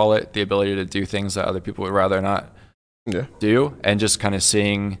you want to call it, the ability to do things that other people would rather not do, and just kind of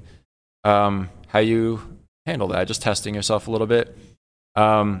seeing how you handle that, just testing yourself a little bit.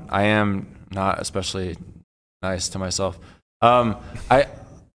 I am not especially nice to myself. You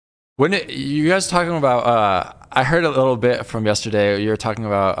guys talking about, I heard a little bit from yesterday, you were talking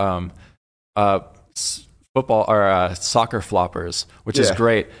about football or soccer floppers, which is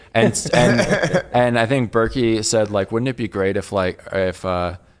great. And I think Berkey said, like, wouldn't it be great if when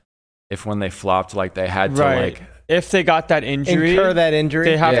they flopped, like they had to like, if they got that injury, incur that injury,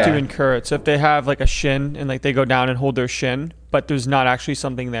 they have to incur it. So if they have like a shin and like they go down and hold their shin, but there's not actually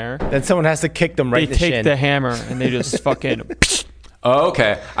something there, then someone has to kick them right in the shin. They take the hammer and they just fucking. Oh,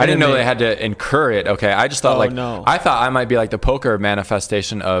 okay. I didn't know they had to incur it. Okay. I just thought I thought I might be like the poker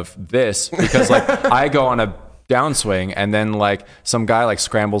manifestation of this, because like I go on a downswing and then like some guy like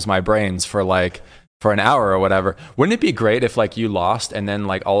scrambles my brains for an hour or whatever. Wouldn't it be great if like you lost and then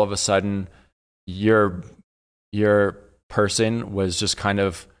like all of a sudden your person was just kind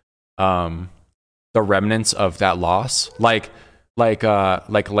of the remnants of that loss? Like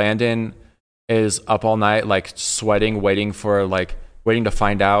Landon is up all night like sweating, waiting to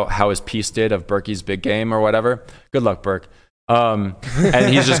find out how his piece did of Berkey's big game or whatever. Good luck, Burke. And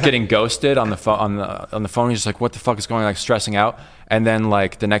he's just getting ghosted on the phone. He's just like, what the fuck is going on? Like stressing out. And then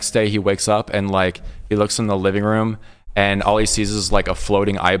like the next day he wakes up and like he looks in the living room and all he sees is like a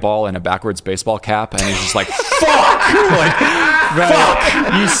floating eyeball and a backwards baseball cap. And he's just like, fuck! Like,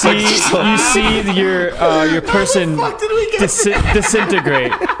 fuck! You see your person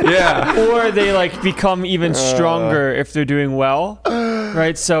disintegrate. Yeah. Or they like become even stronger if they're doing well.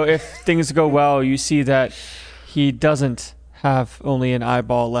 Right? So if things go well, you see that he doesn't have only an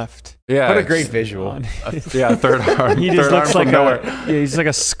eyeball left. Yeah. What a great visual. Third arm. He just looks like he's like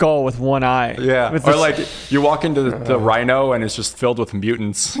a skull with one eye. Yeah. Or like you walk into the rhino and it's just filled with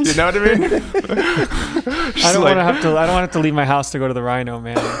mutants. You know what I mean? I don't want to have to leave my house to go to the rhino,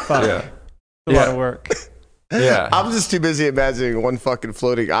 man. Fuck. Yeah. It's a lot of work. Yeah. I'm just too busy imagining one fucking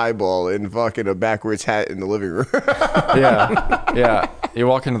floating eyeball in fucking a backwards hat in the living room. Yeah. You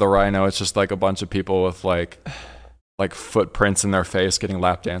walk into the rhino, it's just like a bunch of people with like footprints in their face getting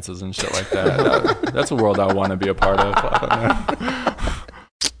lap dances and shit like that. That's a world I want to be a part of.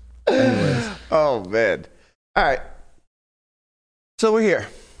 Anyways. Oh, man. All right. So we're here.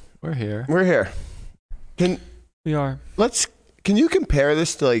 We are. Can you compare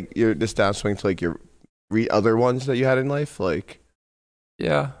this to like this downswing to like your other ones that you had in life? Like,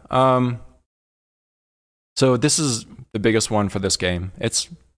 yeah. So this is the biggest one for this game. It's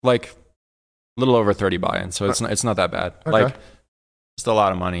like a little over 30 buy-ins, so it's not that bad. Okay. Like, it's a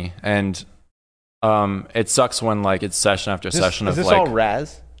lot of money, and it sucks when like it's session after session of like. Is this all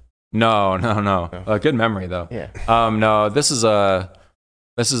Raz? No. Good memory though. Yeah. No, this is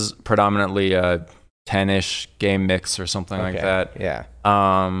predominantly a 10-ish game mix or something like that. Yeah.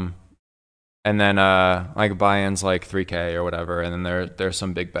 And then like buy-ins like 3K or whatever, and then there's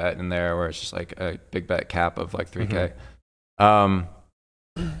some big bet in there where it's just like a big bet cap of like 3K.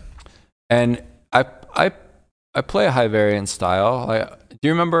 And I play a high variance style. Do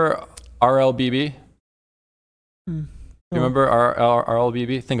you remember RLBB? Do you remember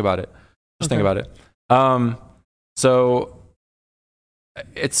RLBB? Think about it. Think about it. So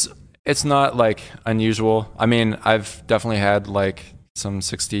it's not like unusual. I mean, I've definitely had like some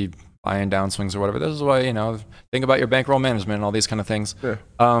 60 buy-in downswings or whatever. This is why, think about your bankroll management and all these kind of things. Yeah.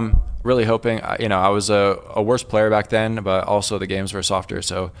 Really hoping, I was a worse player back then, but also the games were softer.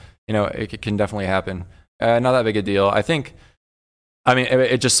 So, it can definitely happen. Not that big a deal. I think I mean,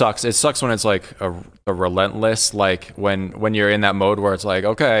 it just sucks. It sucks when it's like a relentless, like when you're in that mode where it's like,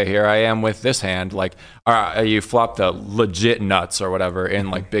 okay, here I am with this hand. Like, you flop the legit nuts or whatever in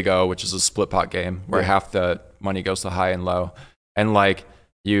like Big O, which is a split pot game where half the money goes to high and low. And like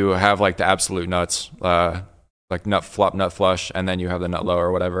you have like the absolute nuts, like nut flop, nut flush, and then you have the nut low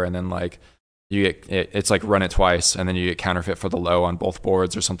or whatever. And then like you get, it's like run it twice and then you get counterfeit for the low on both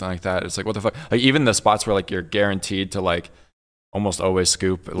boards or something like that. It's like, what the fuck? Like even the spots where like you're guaranteed to like, almost always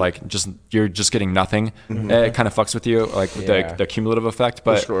scoop, like you're just getting nothing. It kind of fucks with you, like with the cumulative effect.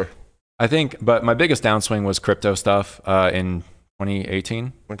 But sure. I think, but my biggest downswing was crypto stuff in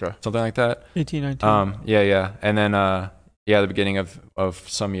 2018, something like that. 18, 19. Yeah, and then the beginning of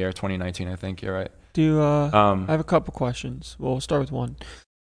some year, 2019, I think. You're right. I have a couple questions. Well, we'll start with one.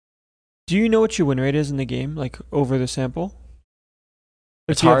 Do you know what your win rate is in the game, like over the sample?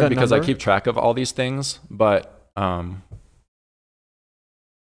 It's hard because I keep track of all these things, but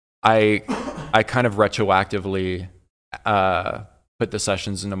I kind of retroactively put the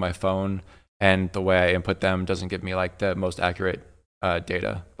sessions into my phone, and the way I input them doesn't give me like the most accurate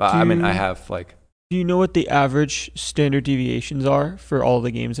data. But I mean, I have like. Do you know what the average standard deviations are for all the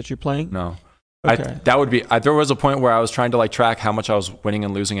games that you're playing? No. Okay. That would be. There was a point where I was trying to like track how much I was winning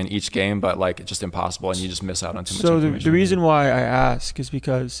and losing in each game, but like it's just impossible, and you just miss out on too much information. So the reason why I ask is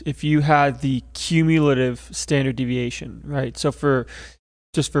because if you had the cumulative standard deviation, right? So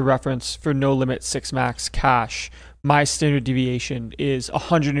just for reference, for No Limit 6 Max Cash, my standard deviation is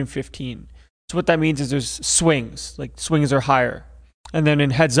 115. So what that means is there's swings, like swings are higher. And then in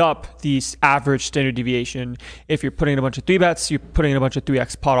Heads Up, the average standard deviation, if you're putting in a bunch of 3-bets, you're putting in a bunch of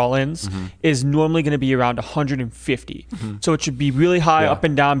 3x pot all-ins, is normally going to be around 150. So it should be really high, up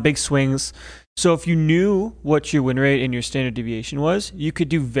and down, big swings. So if you knew what your win rate and your standard deviation was, you could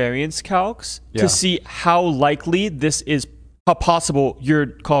do variance calcs to see how likely this is, how possible your,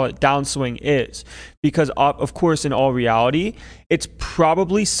 call it, downswing is. Because of course, in all reality, it's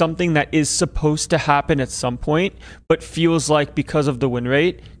probably something that is supposed to happen at some point, but feels like because of the win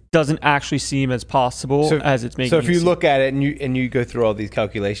rate, doesn't actually seem as possible as it's making. So if you look at it and you go through all these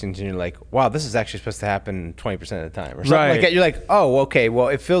calculations and you're like, wow, this is actually supposed to happen 20% of the time or something like that, you're like, oh, okay, well,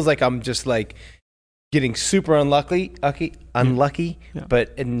 it feels like I'm just like getting super unlucky,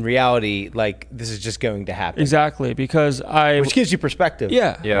 but in reality, like this is just going to happen. Exactly, because which gives you perspective.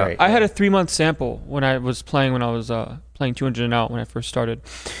 Yeah. Right. I had a 3-month sample when I was playing 200 and out when I first started,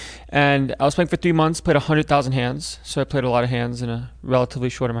 and I was playing for 3 months. Played 100,000 hands, so I played a lot of hands in a relatively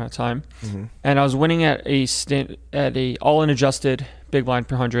short amount of time, and I was winning at a all-in adjusted big blind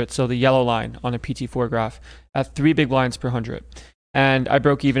per 100, so the yellow line on a PT4 graph at 3 big blinds per 100. And I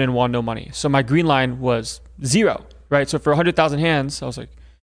broke even and won no money. So my green line was 0, right? So for 100,000 hands, I was like,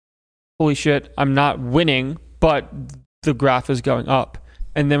 holy shit, I'm not winning, but the graph is going up.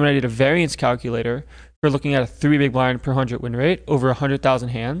 And then when I did a variance calculator for looking at a 3 big blind per 100 win rate over 100,000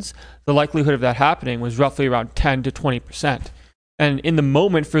 hands, the likelihood of that happening was roughly around 10 to 20%. And in the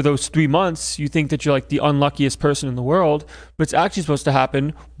moment for those 3 months, you think that you're like the unluckiest person in the world, but it's actually supposed to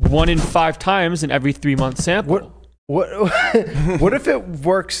happen 1 in 5 times in every 3-month sample. What if it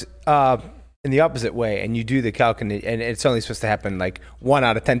works in the opposite way, and you do the calc, and it's only supposed to happen like 1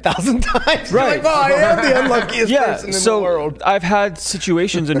 out of 10,000 times? Right. Like, oh, I am the unluckiest person in the world. I've had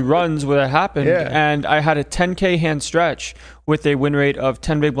situations and runs where that happened, and I had a 10K hand stretch with a win rate of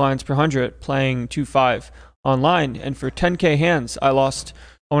 10 big blinds per 100 playing 2-5 online. And for 10K hands, I lost,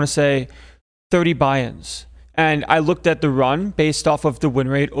 I want to say, 30 buy-ins. And I looked at the run based off of the win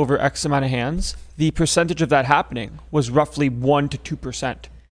rate over X amount of hands. The percentage of that happening was roughly 1 to 2%.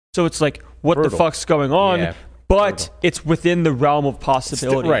 So it's like, what the fuck's going on? Yeah. But it's within the realm of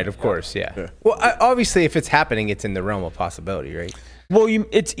possibility. Right, of course, yeah. Well, obviously, if it's happening, it's in the realm of possibility, right? Well,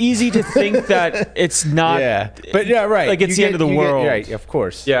 it's easy to think that it's not. But right. Like it's the end of the world. Right, of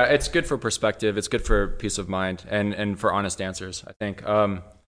course. Yeah, it's good for perspective. It's good for peace of mind and for honest answers, I think. I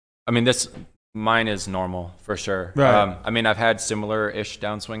mean, mine is normal for sure. Right. I mean, I've had similar-ish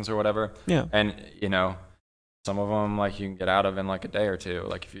downswings or whatever. Yeah. And, some of them, like, you can get out of in, like, a day or two.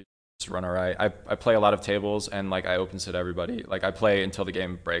 Like, if you just run all right. I play a lot of tables, and, like, I open sit everybody. Like, I play until the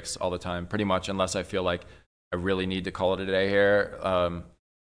game breaks all the time, pretty much, unless I feel like I really need to call it a day here.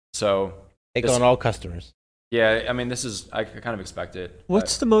 Take on all customers. Yeah, I mean, I kind of expect it.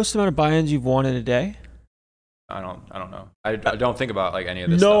 What's the most amount of buy-ins you've won in a day? I don't know. I don't think about like any of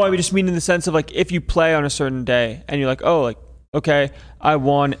this stuff. No, I just mean in the sense of like if you play on a certain day and you're like, oh, like, okay, I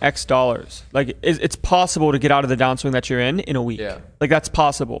won X dollars. Like it's possible to get out of the downswing that you're in a week. Yeah. Like that's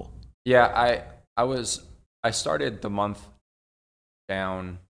possible. Yeah, I started the month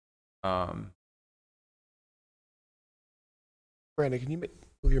down Brandon, can you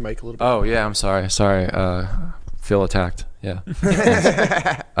move your mic a little bit? Oh yeah, I'm sorry. Feel attacked. Yeah. You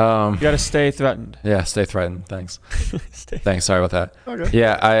gotta stay threatened. Yeah, stay threatened. Thanks. Stay. Thanks. Sorry about that. Okay.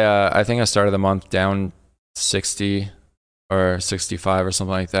 Yeah, I think I started the month down 60 or 65 or something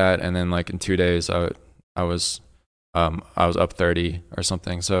like that, and then like in 2 days I was up 30 or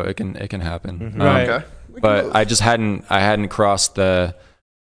something. So it can happen. Right. Okay. But I just hadn't really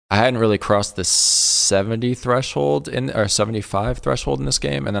crossed the 70 threshold or 75 threshold in this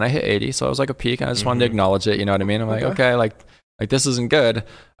game, and then I hit 80, so I was like a peak, and I just wanted to acknowledge it. You know what I mean? I'm like, okay, like this isn't good.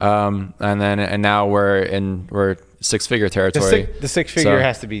 And now we're six-figure territory. The six-figure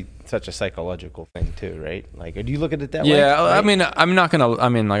has to be such a psychological thing too, right? Like, do you look at it that way? Yeah, right? I mean, I'm not gonna. I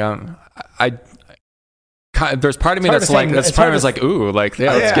mean, like there's part of me that's like, ooh, like,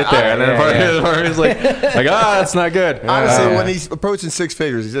 yeah, let's get there. And then part of me is like, that's not good. Honestly, when he's approaching six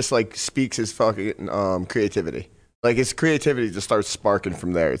figures, he just like speaks his fucking creativity. Like his creativity just starts sparking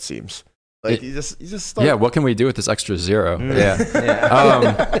from there. It seems like he just starts. Yeah, what can we do with this extra zero?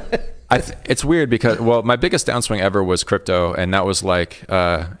 Yeah. It's weird because my biggest downswing ever was crypto, and that was like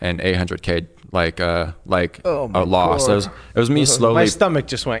an 800K a loss. It was me slowly. My stomach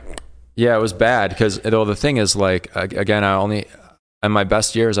just went. Yeah, it was bad because the thing is, like, again, in my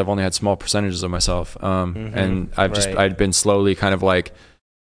best years, I've only had small percentages of myself. And I'd been slowly kind of like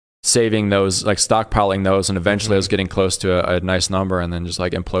saving those, like stockpiling those. And eventually I was getting close to a nice number, and then just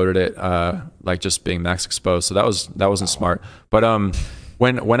like imploded it, like just being max exposed. So that wasn't smart. But,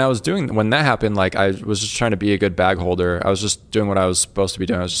 when that happened, like I was just trying to be a good bag holder. I was just doing what I was supposed to be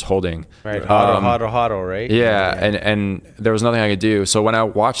doing. I was just holding. Right. Hodl, right? Yeah. And there was nothing I could do. So when I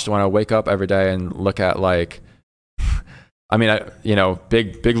wake up every day and look at like, I mean,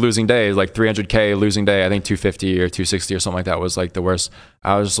 big losing day, like 300K losing day, I think 250 or 260 or something like that was like the worst.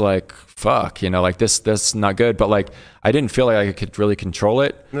 I was like, fuck, like this not good. But like, I didn't feel like I could really control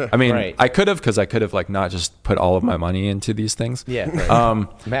it. Yeah. I mean, I could have, because I could have like not just put all of my money into these things. Yeah. Right.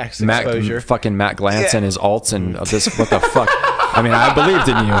 Max exposure. Fucking Matt Glantz and his alts and this, what the fuck? I mean, I believed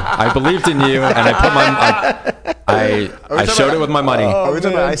in you, and I put I showed it with my money. Are we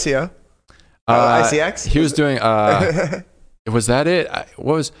talking about ICO? ICX? He was doing, was that it?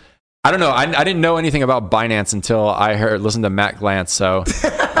 I don't know. I didn't know anything about Binance until I listened to Matt Glantz. So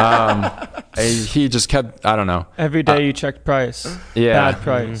he just kept, I don't know. Every day you checked price. Yeah. Bad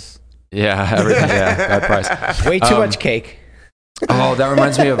price. Yeah, everything. Yeah, bad price. Way too much cake. Oh, that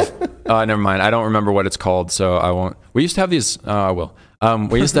reminds me of, never mind. I don't remember what it's called, so I won't. We used to have these, I will.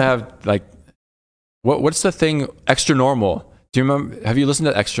 We used to have like, what's the thing, extra normal? Do you remember, have you listened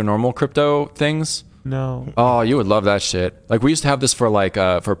to extra normal crypto things? No. Oh, you would love that shit. Like we used to have this for like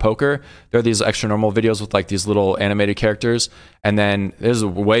for poker. There are these extra normal videos with like these little animated characters, and then this is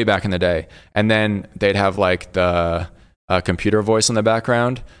way back in the day. And then they'd have like the computer voice in the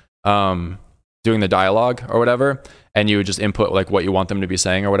background, doing the dialogue or whatever, and you would just input like what you want them to be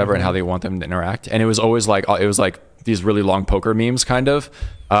saying or whatever, and how they want them to interact. And it was always like these really long poker memes, kind of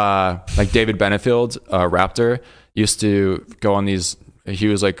like David Benefield, Raptor, used to go on these. He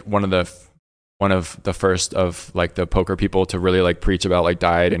was like one of the first of like the poker people to really like preach about like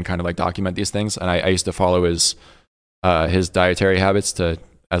diet and kind of like document these things. And I used to follow his dietary habits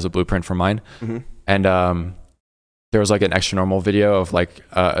as a blueprint for mine. And there was like an extra normal video of like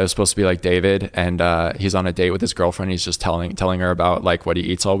it was supposed to be like David, and he's on a date with his girlfriend. He's just telling her about like what he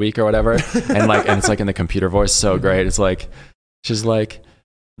eats all week or whatever. and it's like in the computer voice, so great. It's like she's like,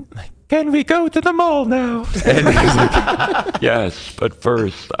 can we go to the mall now? And he's like, yes, but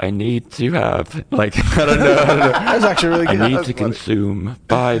first I need to have like, I don't know. That was actually really good. I need to consume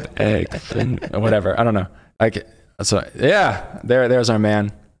 5 eggs and whatever. I don't know. Like, so yeah, there's our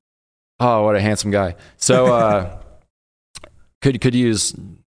man. Oh, what a handsome guy. So could use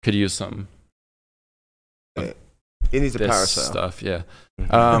some. He needs a power stuff. Yeah.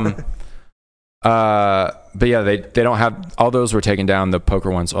 But yeah, they don't have, all those were taken down. The poker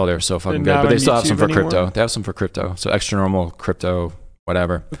ones, they're so fucking good. But they still have some for crypto. They have some for crypto. So extra normal crypto,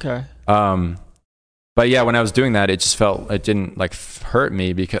 whatever. Okay. But yeah, when I was doing that, it just felt, it didn't like hurt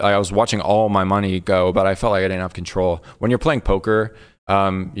me because I was watching all my money go, but I felt like I didn't have control. When you're playing poker,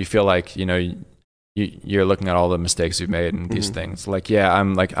 you feel like, you're looking at all the mistakes you've made and these things. Like, yeah,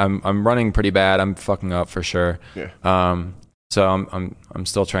 I'm running pretty bad. I'm fucking up for sure. Yeah. So I'm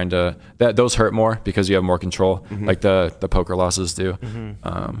still trying to, those hurt more because you have more control, like the poker losses do.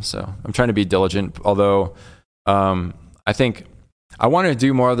 So I'm trying to be diligent, although I think I wanted to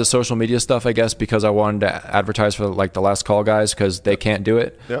do more of the social media stuff, I guess, because I wanted to advertise for like the Last Call guys, because they can't do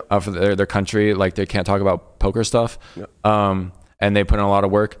it for their country. Like they can't talk about poker stuff. and they put in a lot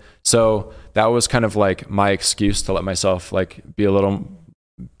of work. So that was kind of like my excuse to let myself like be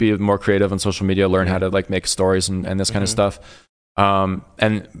more creative on social media, learn how to like make stories and this kind of stuff.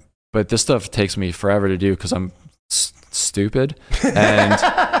 But this stuff takes me forever to do because I'm stupid and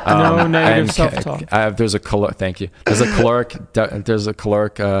no negative self-talk. There's a caloric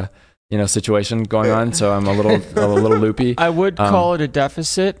situation going on, so I'm a little loopy. I would call it a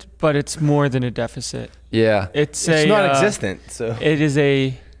deficit, but it's more than a deficit. Yeah, it's non-existent. So it is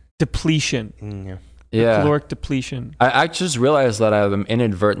a depletion. Yeah, caloric depletion. I just realized that I'm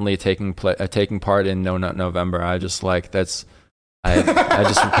inadvertently taking part in No Nut November. I just like that's. I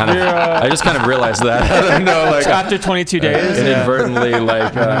just kind of realized that. I don't know, like after 22 days, inadvertently,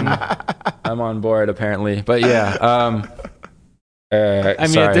 like I'm on board apparently. But yeah, I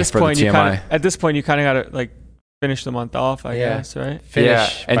mean, at this point, you kind of gotta like finish the month off, I guess, right?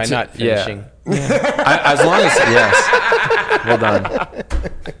 Finish by not finishing. As long as well done.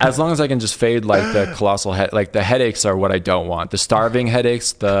 As long as I can just fade like the colossal head, like the headaches are what I don't want. The starving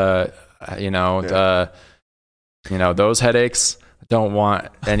headaches, those headaches. Don't want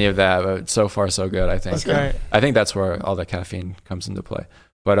any of that, but so far so good. I think. Okay. I think that's where all the caffeine comes into play.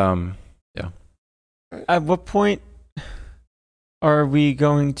 But yeah. At what point are we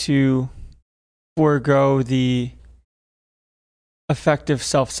going to forego the effective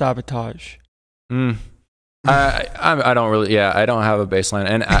self-sabotage? I don't really. Yeah, I don't have a baseline,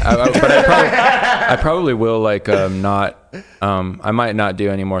 and I probably will like not. I might not do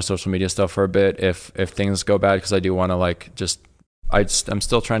any more social media stuff for a bit if things go bad, because I do want to like just. I'm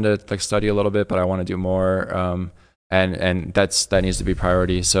still trying to like study a little bit, but I want to do more, and that needs to be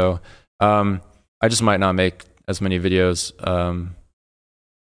priority. So I just might not make as many videos.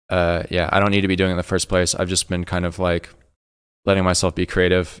 I don't need to be doing it in the first place. I've just been kind of like letting myself be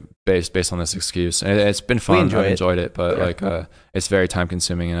creative based on this excuse, and it's been fun. I've enjoyed it, but it's very time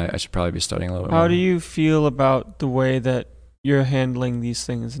consuming, and I should probably be studying a little bit more. How do you feel about the way that you're handling these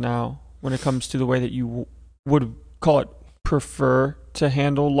things now, when it comes to the way that you would call it? Prefer to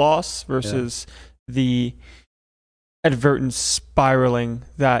handle loss versus the advertent spiraling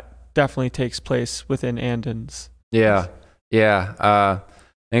that definitely takes place within Andons. Yeah. I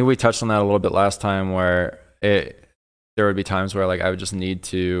think we touched on that a little bit last time, where there would be times where like I would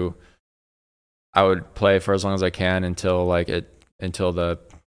play for as long as I can until the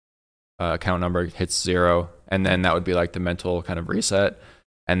account number hits 0, and then that would be like the mental kind of reset.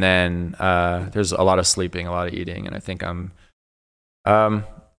 And then there's a lot of sleeping, a lot of eating, and I think I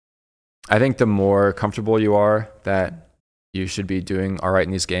think the more comfortable you are that you should be doing all right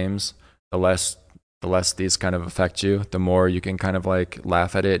in these games, the less these kind of affect you, the more you can kind of like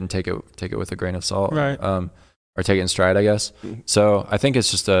laugh at it and take it with a grain of salt, right? Or take it in stride, I guess. So I think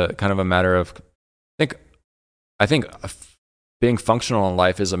it's just a kind of a matter of, I think being functional in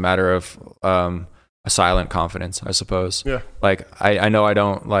life is a matter of a silent confidence, I suppose. Yeah. Like I know I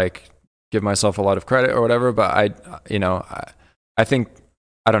don't like give myself a lot of credit or whatever, but I think,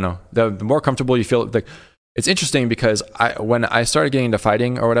 I don't know, the more comfortable you feel, like it's interesting because when I started getting into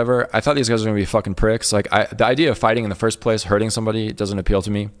fighting or whatever, I thought these guys were gonna be fucking pricks. Like the idea of fighting in the first place, hurting somebody, doesn't appeal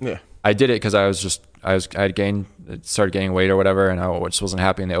to me. Yeah. I did it because I started gaining weight or whatever, and I just wasn't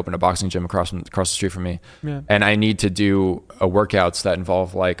happy, and they opened a boxing gym across the street from me. Yeah. And I need to do workouts that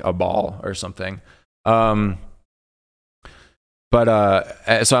involve like a ball or something. So I'm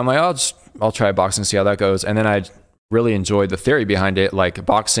like, I'll try boxing, see how that goes. And then I really enjoyed the theory behind it. Like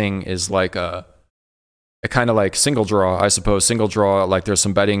boxing is like a kind of like single draw, I suppose. Single draw, like there's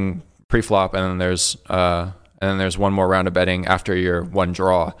some betting pre-flop, and then there's one more round of betting after your one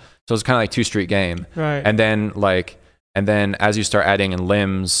draw. So it's kind of like 2-street game. Right. And then as you start adding in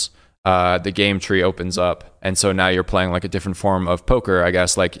limbs, the game tree opens up, and so now you're playing like a different form of poker, I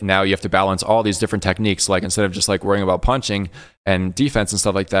guess. Like now you have to balance all these different techniques. Like instead of just like worrying about punching and defense and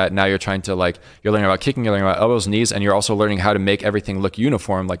stuff like that, now you're trying to like, you're learning about kicking, you're learning about elbows, knees, and you're also learning how to make everything look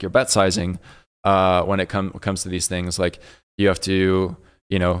uniform, like your bet sizing. When it comes to these things, like you have to,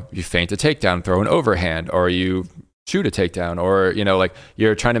 you feint a takedown, throw an overhand, or you shoot a takedown, or like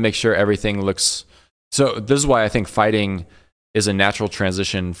you're trying to make sure everything looks. So this is why I think fighting is a natural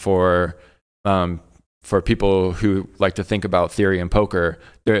transition for people who like to think about theory and poker.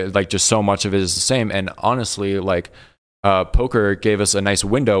 They're like, just so much of it is the same. And honestly, like poker gave us a nice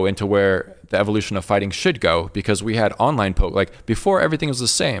window into where the evolution of fighting should go, because we had online poker. Like before, everything was the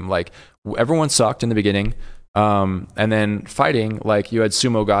same. Like everyone sucked in the beginning. And then fighting, like you had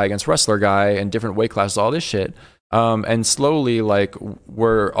sumo guy against wrestler guy and different weight classes, all this shit. And slowly, like,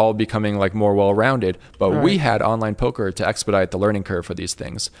 we're all becoming like more well-rounded, but we had online poker to expedite the learning curve for these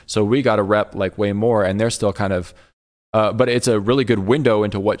things. So we got to rep like way more, and they're still kind of but it's a really good window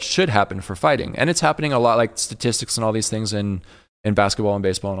into what should happen for fighting. And it's happening a lot, like statistics and all these things in basketball and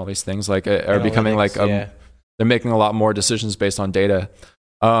baseball and all these things like are becoming like they're making a lot more decisions based on data.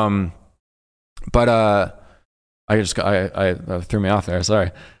 But I threw me off there.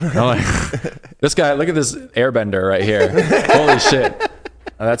 Sorry. This guy, look at this airbender right here. Holy shit.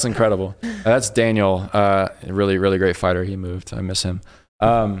 That's incredible. That's Daniel. Really, really great fighter. He moved. I miss him.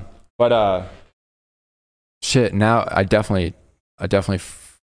 But shit. Now I definitely. About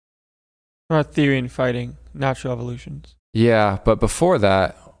theory and fighting, natural evolutions. Yeah, but before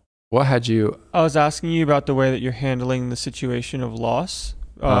that, what had you? I was asking you about the way that you're handling the situation of loss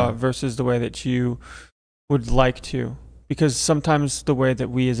versus the way that you would like to, because sometimes the way that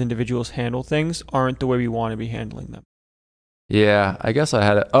we as individuals handle things aren't the way we want to be handling them. Yeah, I guess I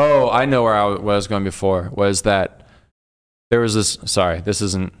had it. Oh, I know where I was going before, was that there was this,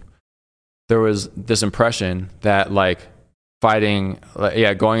 there was this impression that like fighting,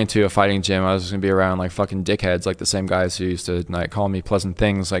 going into a fighting gym, I was going to be around like fucking dickheads, like the same guys who used to like call me pleasant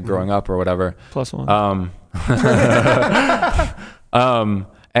things like growing up or whatever. +1.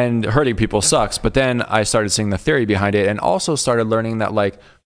 And hurting people sucks. But then I started seeing the theory behind it and also started learning that like,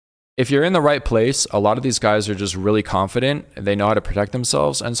 if you're in the right place, a lot of these guys are just really confident and they know how to protect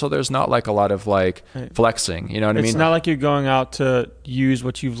themselves. And so there's not like a lot of like flexing, you know what I mean? It's not like you're going out to use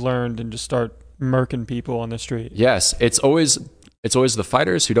what you've learned and just start murking people on the street. Yes. It's always the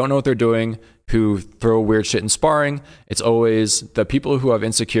fighters who don't know what they're doing, who throw weird shit in sparring. It's always the people who have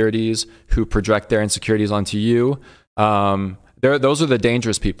insecurities, who project their insecurities onto you. Those are the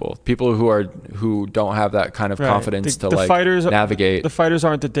dangerous people who don't have that kind of confidence to navigate. The fighters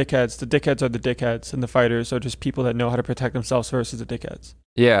aren't the dickheads. The dickheads are the dickheads, and the fighters are just people that know how to protect themselves versus the dickheads.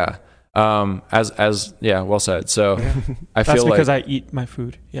 Yeah. Well said. So I feel like that's because I eat my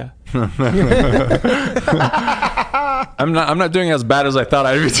food. Yeah. I'm not doing as bad as I thought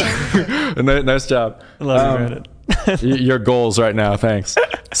I'd be. Nice job. I love you, Brandon. Your goals right now. Thanks.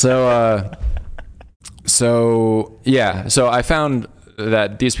 So I found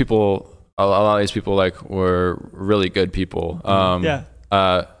that these people, a lot of these people like were really good people.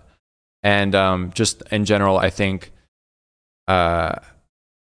 Just in general, I think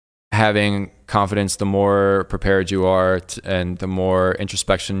having confidence, the more prepared you are and the more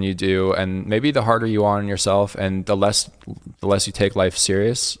introspection you do, and maybe the harder you are on yourself and the less you take life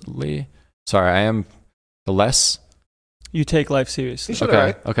seriously. The less you take life seriously.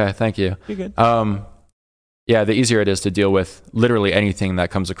 Okay, thank you. You're good. The easier it is to deal with literally anything that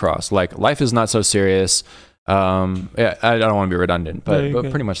comes across. Like, life is not so serious. I don't want to be redundant, but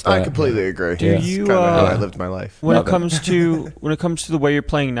pretty much that. I completely agree. Do you? Kind of how I lived my life. When it comes to the way you're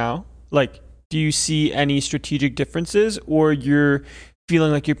playing now, like, do you see any strategic differences, or you're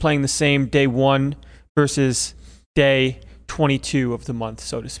feeling like you're playing the same day 1 versus day 22 of the month,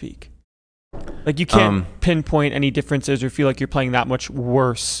 so to speak? Like, you can't pinpoint any differences or feel like you're playing that much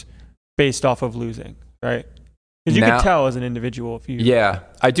worse based off of losing, right? Because you can tell as an individual if you... Yeah,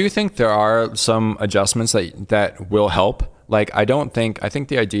 I do think there are some adjustments that will help. Like, I think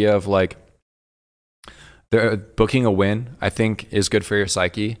the idea of like booking a win, I think, is good for your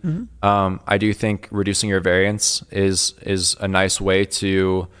psyche. Mm-hmm. I do think reducing your variance is a nice way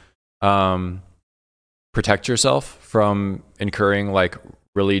to protect yourself from incurring like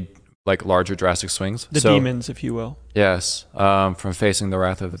really like larger drastic swings. The demons, if you will. Yes, from facing the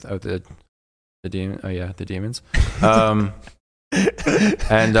wrath of the demon. Oh yeah, the demons. And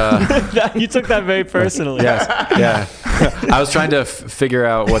you took that very personally. Yes, yeah. I was trying to figure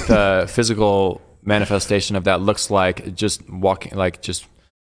out what the physical manifestation of that looks like. Just walking, like just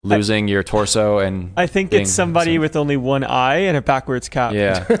losing your torso, and I think it's somebody with only one eye and a backwards cap.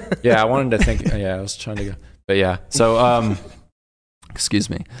 Yeah, yeah. I wanted to think. Yeah, I was trying to go, but yeah. So, excuse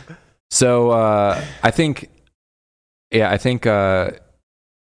me. So, I think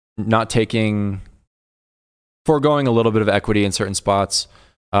foregoing a little bit of equity in certain spots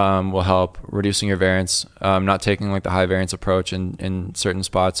will help. Reducing your variance, not taking like the high variance approach in certain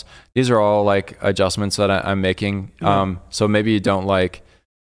spots. These are all like adjustments that I'm making. So maybe you don't like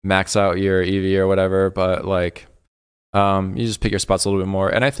max out your EV or whatever, but like you just pick your spots a little bit more.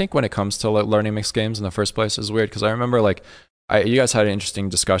 And I think when it comes to like learning mixed games in the first place is weird, because I remember like you guys had an interesting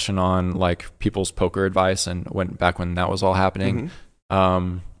discussion on like people's poker advice and back when that was all happening.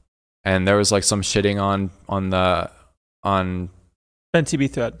 Mm-hmm. And there was like some shitting on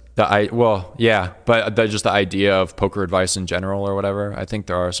NCB thread. But just the idea of poker advice in general or whatever. I think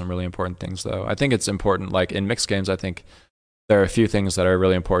there are some really important things though. I think it's important, like in mixed games, I think there are a few things that are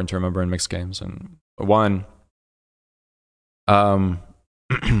really important to remember in mixed games. And one,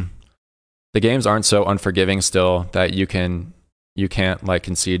 the games aren't so unforgiving still that you can't like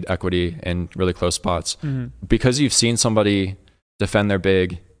concede equity in really close spots. Because you've seen somebody defend their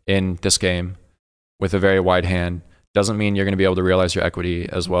big in this game with a very wide hand doesn't mean you're going to be able to realize your equity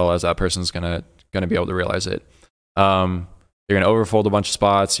as well as that person's going to be able to realize it. You're going to overfold a bunch of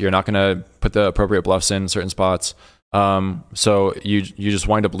spots. You're not going to put the appropriate bluffs in certain spots. So you just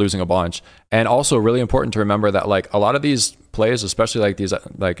wind up losing a bunch. And also really important to remember that like a lot of these plays, especially like these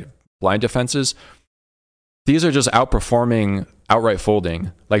like blind defenses, these are just outperforming outright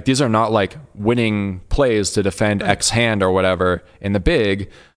folding. Like these are not like winning plays to defend X hand or whatever in the big.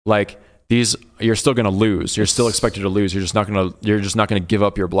 Like these, you're still going to lose. You're still expected to lose. You're just not going to give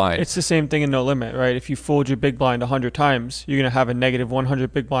up your blind. It's the same thing in No Limit, right? If you fold your big blind 100 times, you're going to have a negative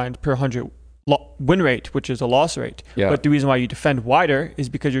 100 big blind per 100 win rate, which is a loss rate. Yeah. But the reason why you defend wider is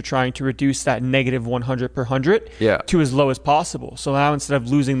because you're trying to reduce that negative 100 per 100 to as low as possible. So now instead of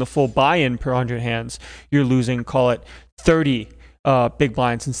losing the full buy-in per 100 hands, you're losing, call it 30 big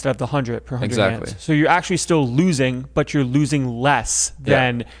blinds instead of the 100 per 100 hands. So you're actually still losing, but you're losing less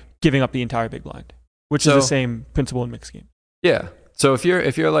than giving up the entire big blind, which is the same principle in mixed game. Yeah. So if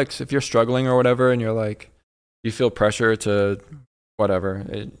you're struggling or whatever, and you're like, you feel pressure to whatever,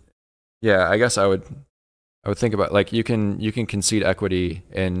 I guess I would think about like you can concede equity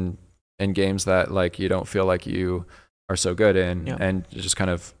in games that like you don't feel like you are so good in, and just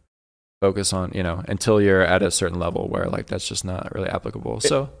kind of focus on, until you're at a certain level where like that's just not really applicable.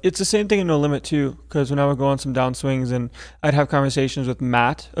 So it's the same thing in No Limit too, because when I would go on some downswings and I'd have conversations with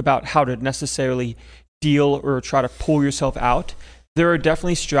Matt about how to necessarily deal or try to pull yourself out, there are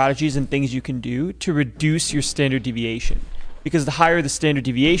definitely strategies and things you can do to reduce your standard deviation. Because the higher the standard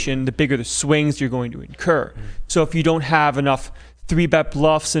deviation, the bigger the swings you're going to incur. So if you don't have enough 3-bet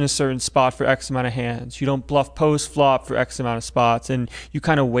bluffs in a certain spot for X amount of hands, you don't bluff post flop for X amount of spots, and you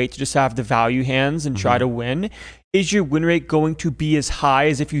kind of wait to just have the value hands and try to win, is your win rate going to be as high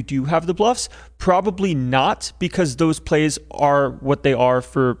as if you do have the bluffs? Probably not, because those plays are what they are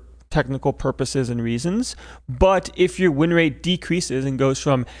for technical purposes and reasons. But if your win rate decreases and goes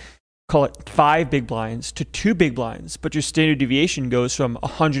from, call it 5 big blinds to 2 big blinds, but your standard deviation goes from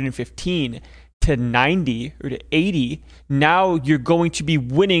 115 to 90 or to 80, now you're going to be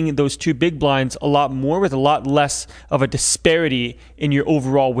winning those 2 big blinds a lot more with a lot less of a disparity in your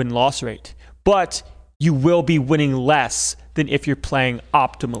overall win-loss rate. But you will be winning less than if you're playing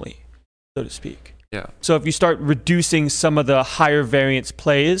optimally, so to speak. Yeah. So if you start reducing some of the higher variance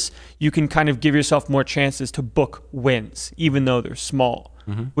plays, you can kind of give yourself more chances to book wins, even though they're small.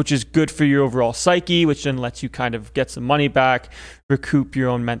 Which is good for your overall psyche, which then lets you kind of get some money back, recoup your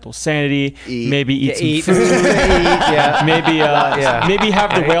own mental sanity, maybe eat some food, maybe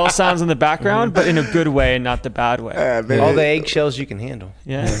have the whale sounds in the background, but in a good way and not the bad way. All the eggshells you can handle.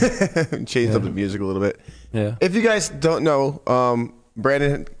 Change up the music a little bit. Yeah. If you guys don't know,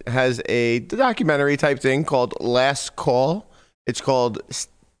 Brandon has a documentary type thing called Last Call. It's called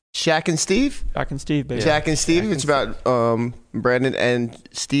Shaq and Steve? Shaq and Steve, baby. Shaq and Steve. It's about Brandon and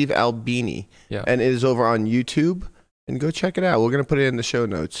Steve Albini. Yeah. And it is over on YouTube. And go check it out. We're going to put it in the show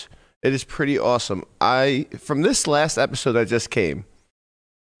notes. It is pretty awesome. From this last episode that just came,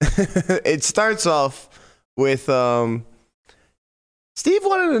 it starts off with Steve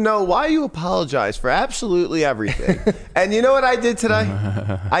wanted to know why you apologize for absolutely everything. And you know what I did today?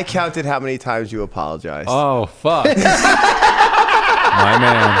 I counted how many times you apologized. Oh, fuck. My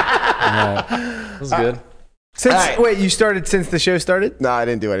man. That was good. Wait, you started since the show started? No, I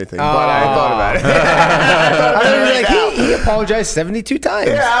didn't do anything, but I thought about it. I was like, he apologized 72 times.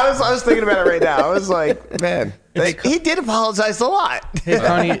 Yeah, I was thinking about it right now. I was like, man, he did apologize a lot. Hey,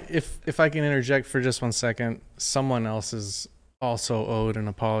 Connie, if I can interject for just 1 second, someone else is also owed an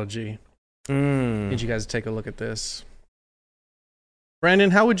apology. Need you guys to take a look at this.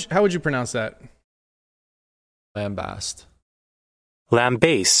 Brandon, how would you pronounce that? Lambast.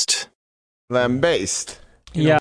 Lambast. Lambast. Yeah.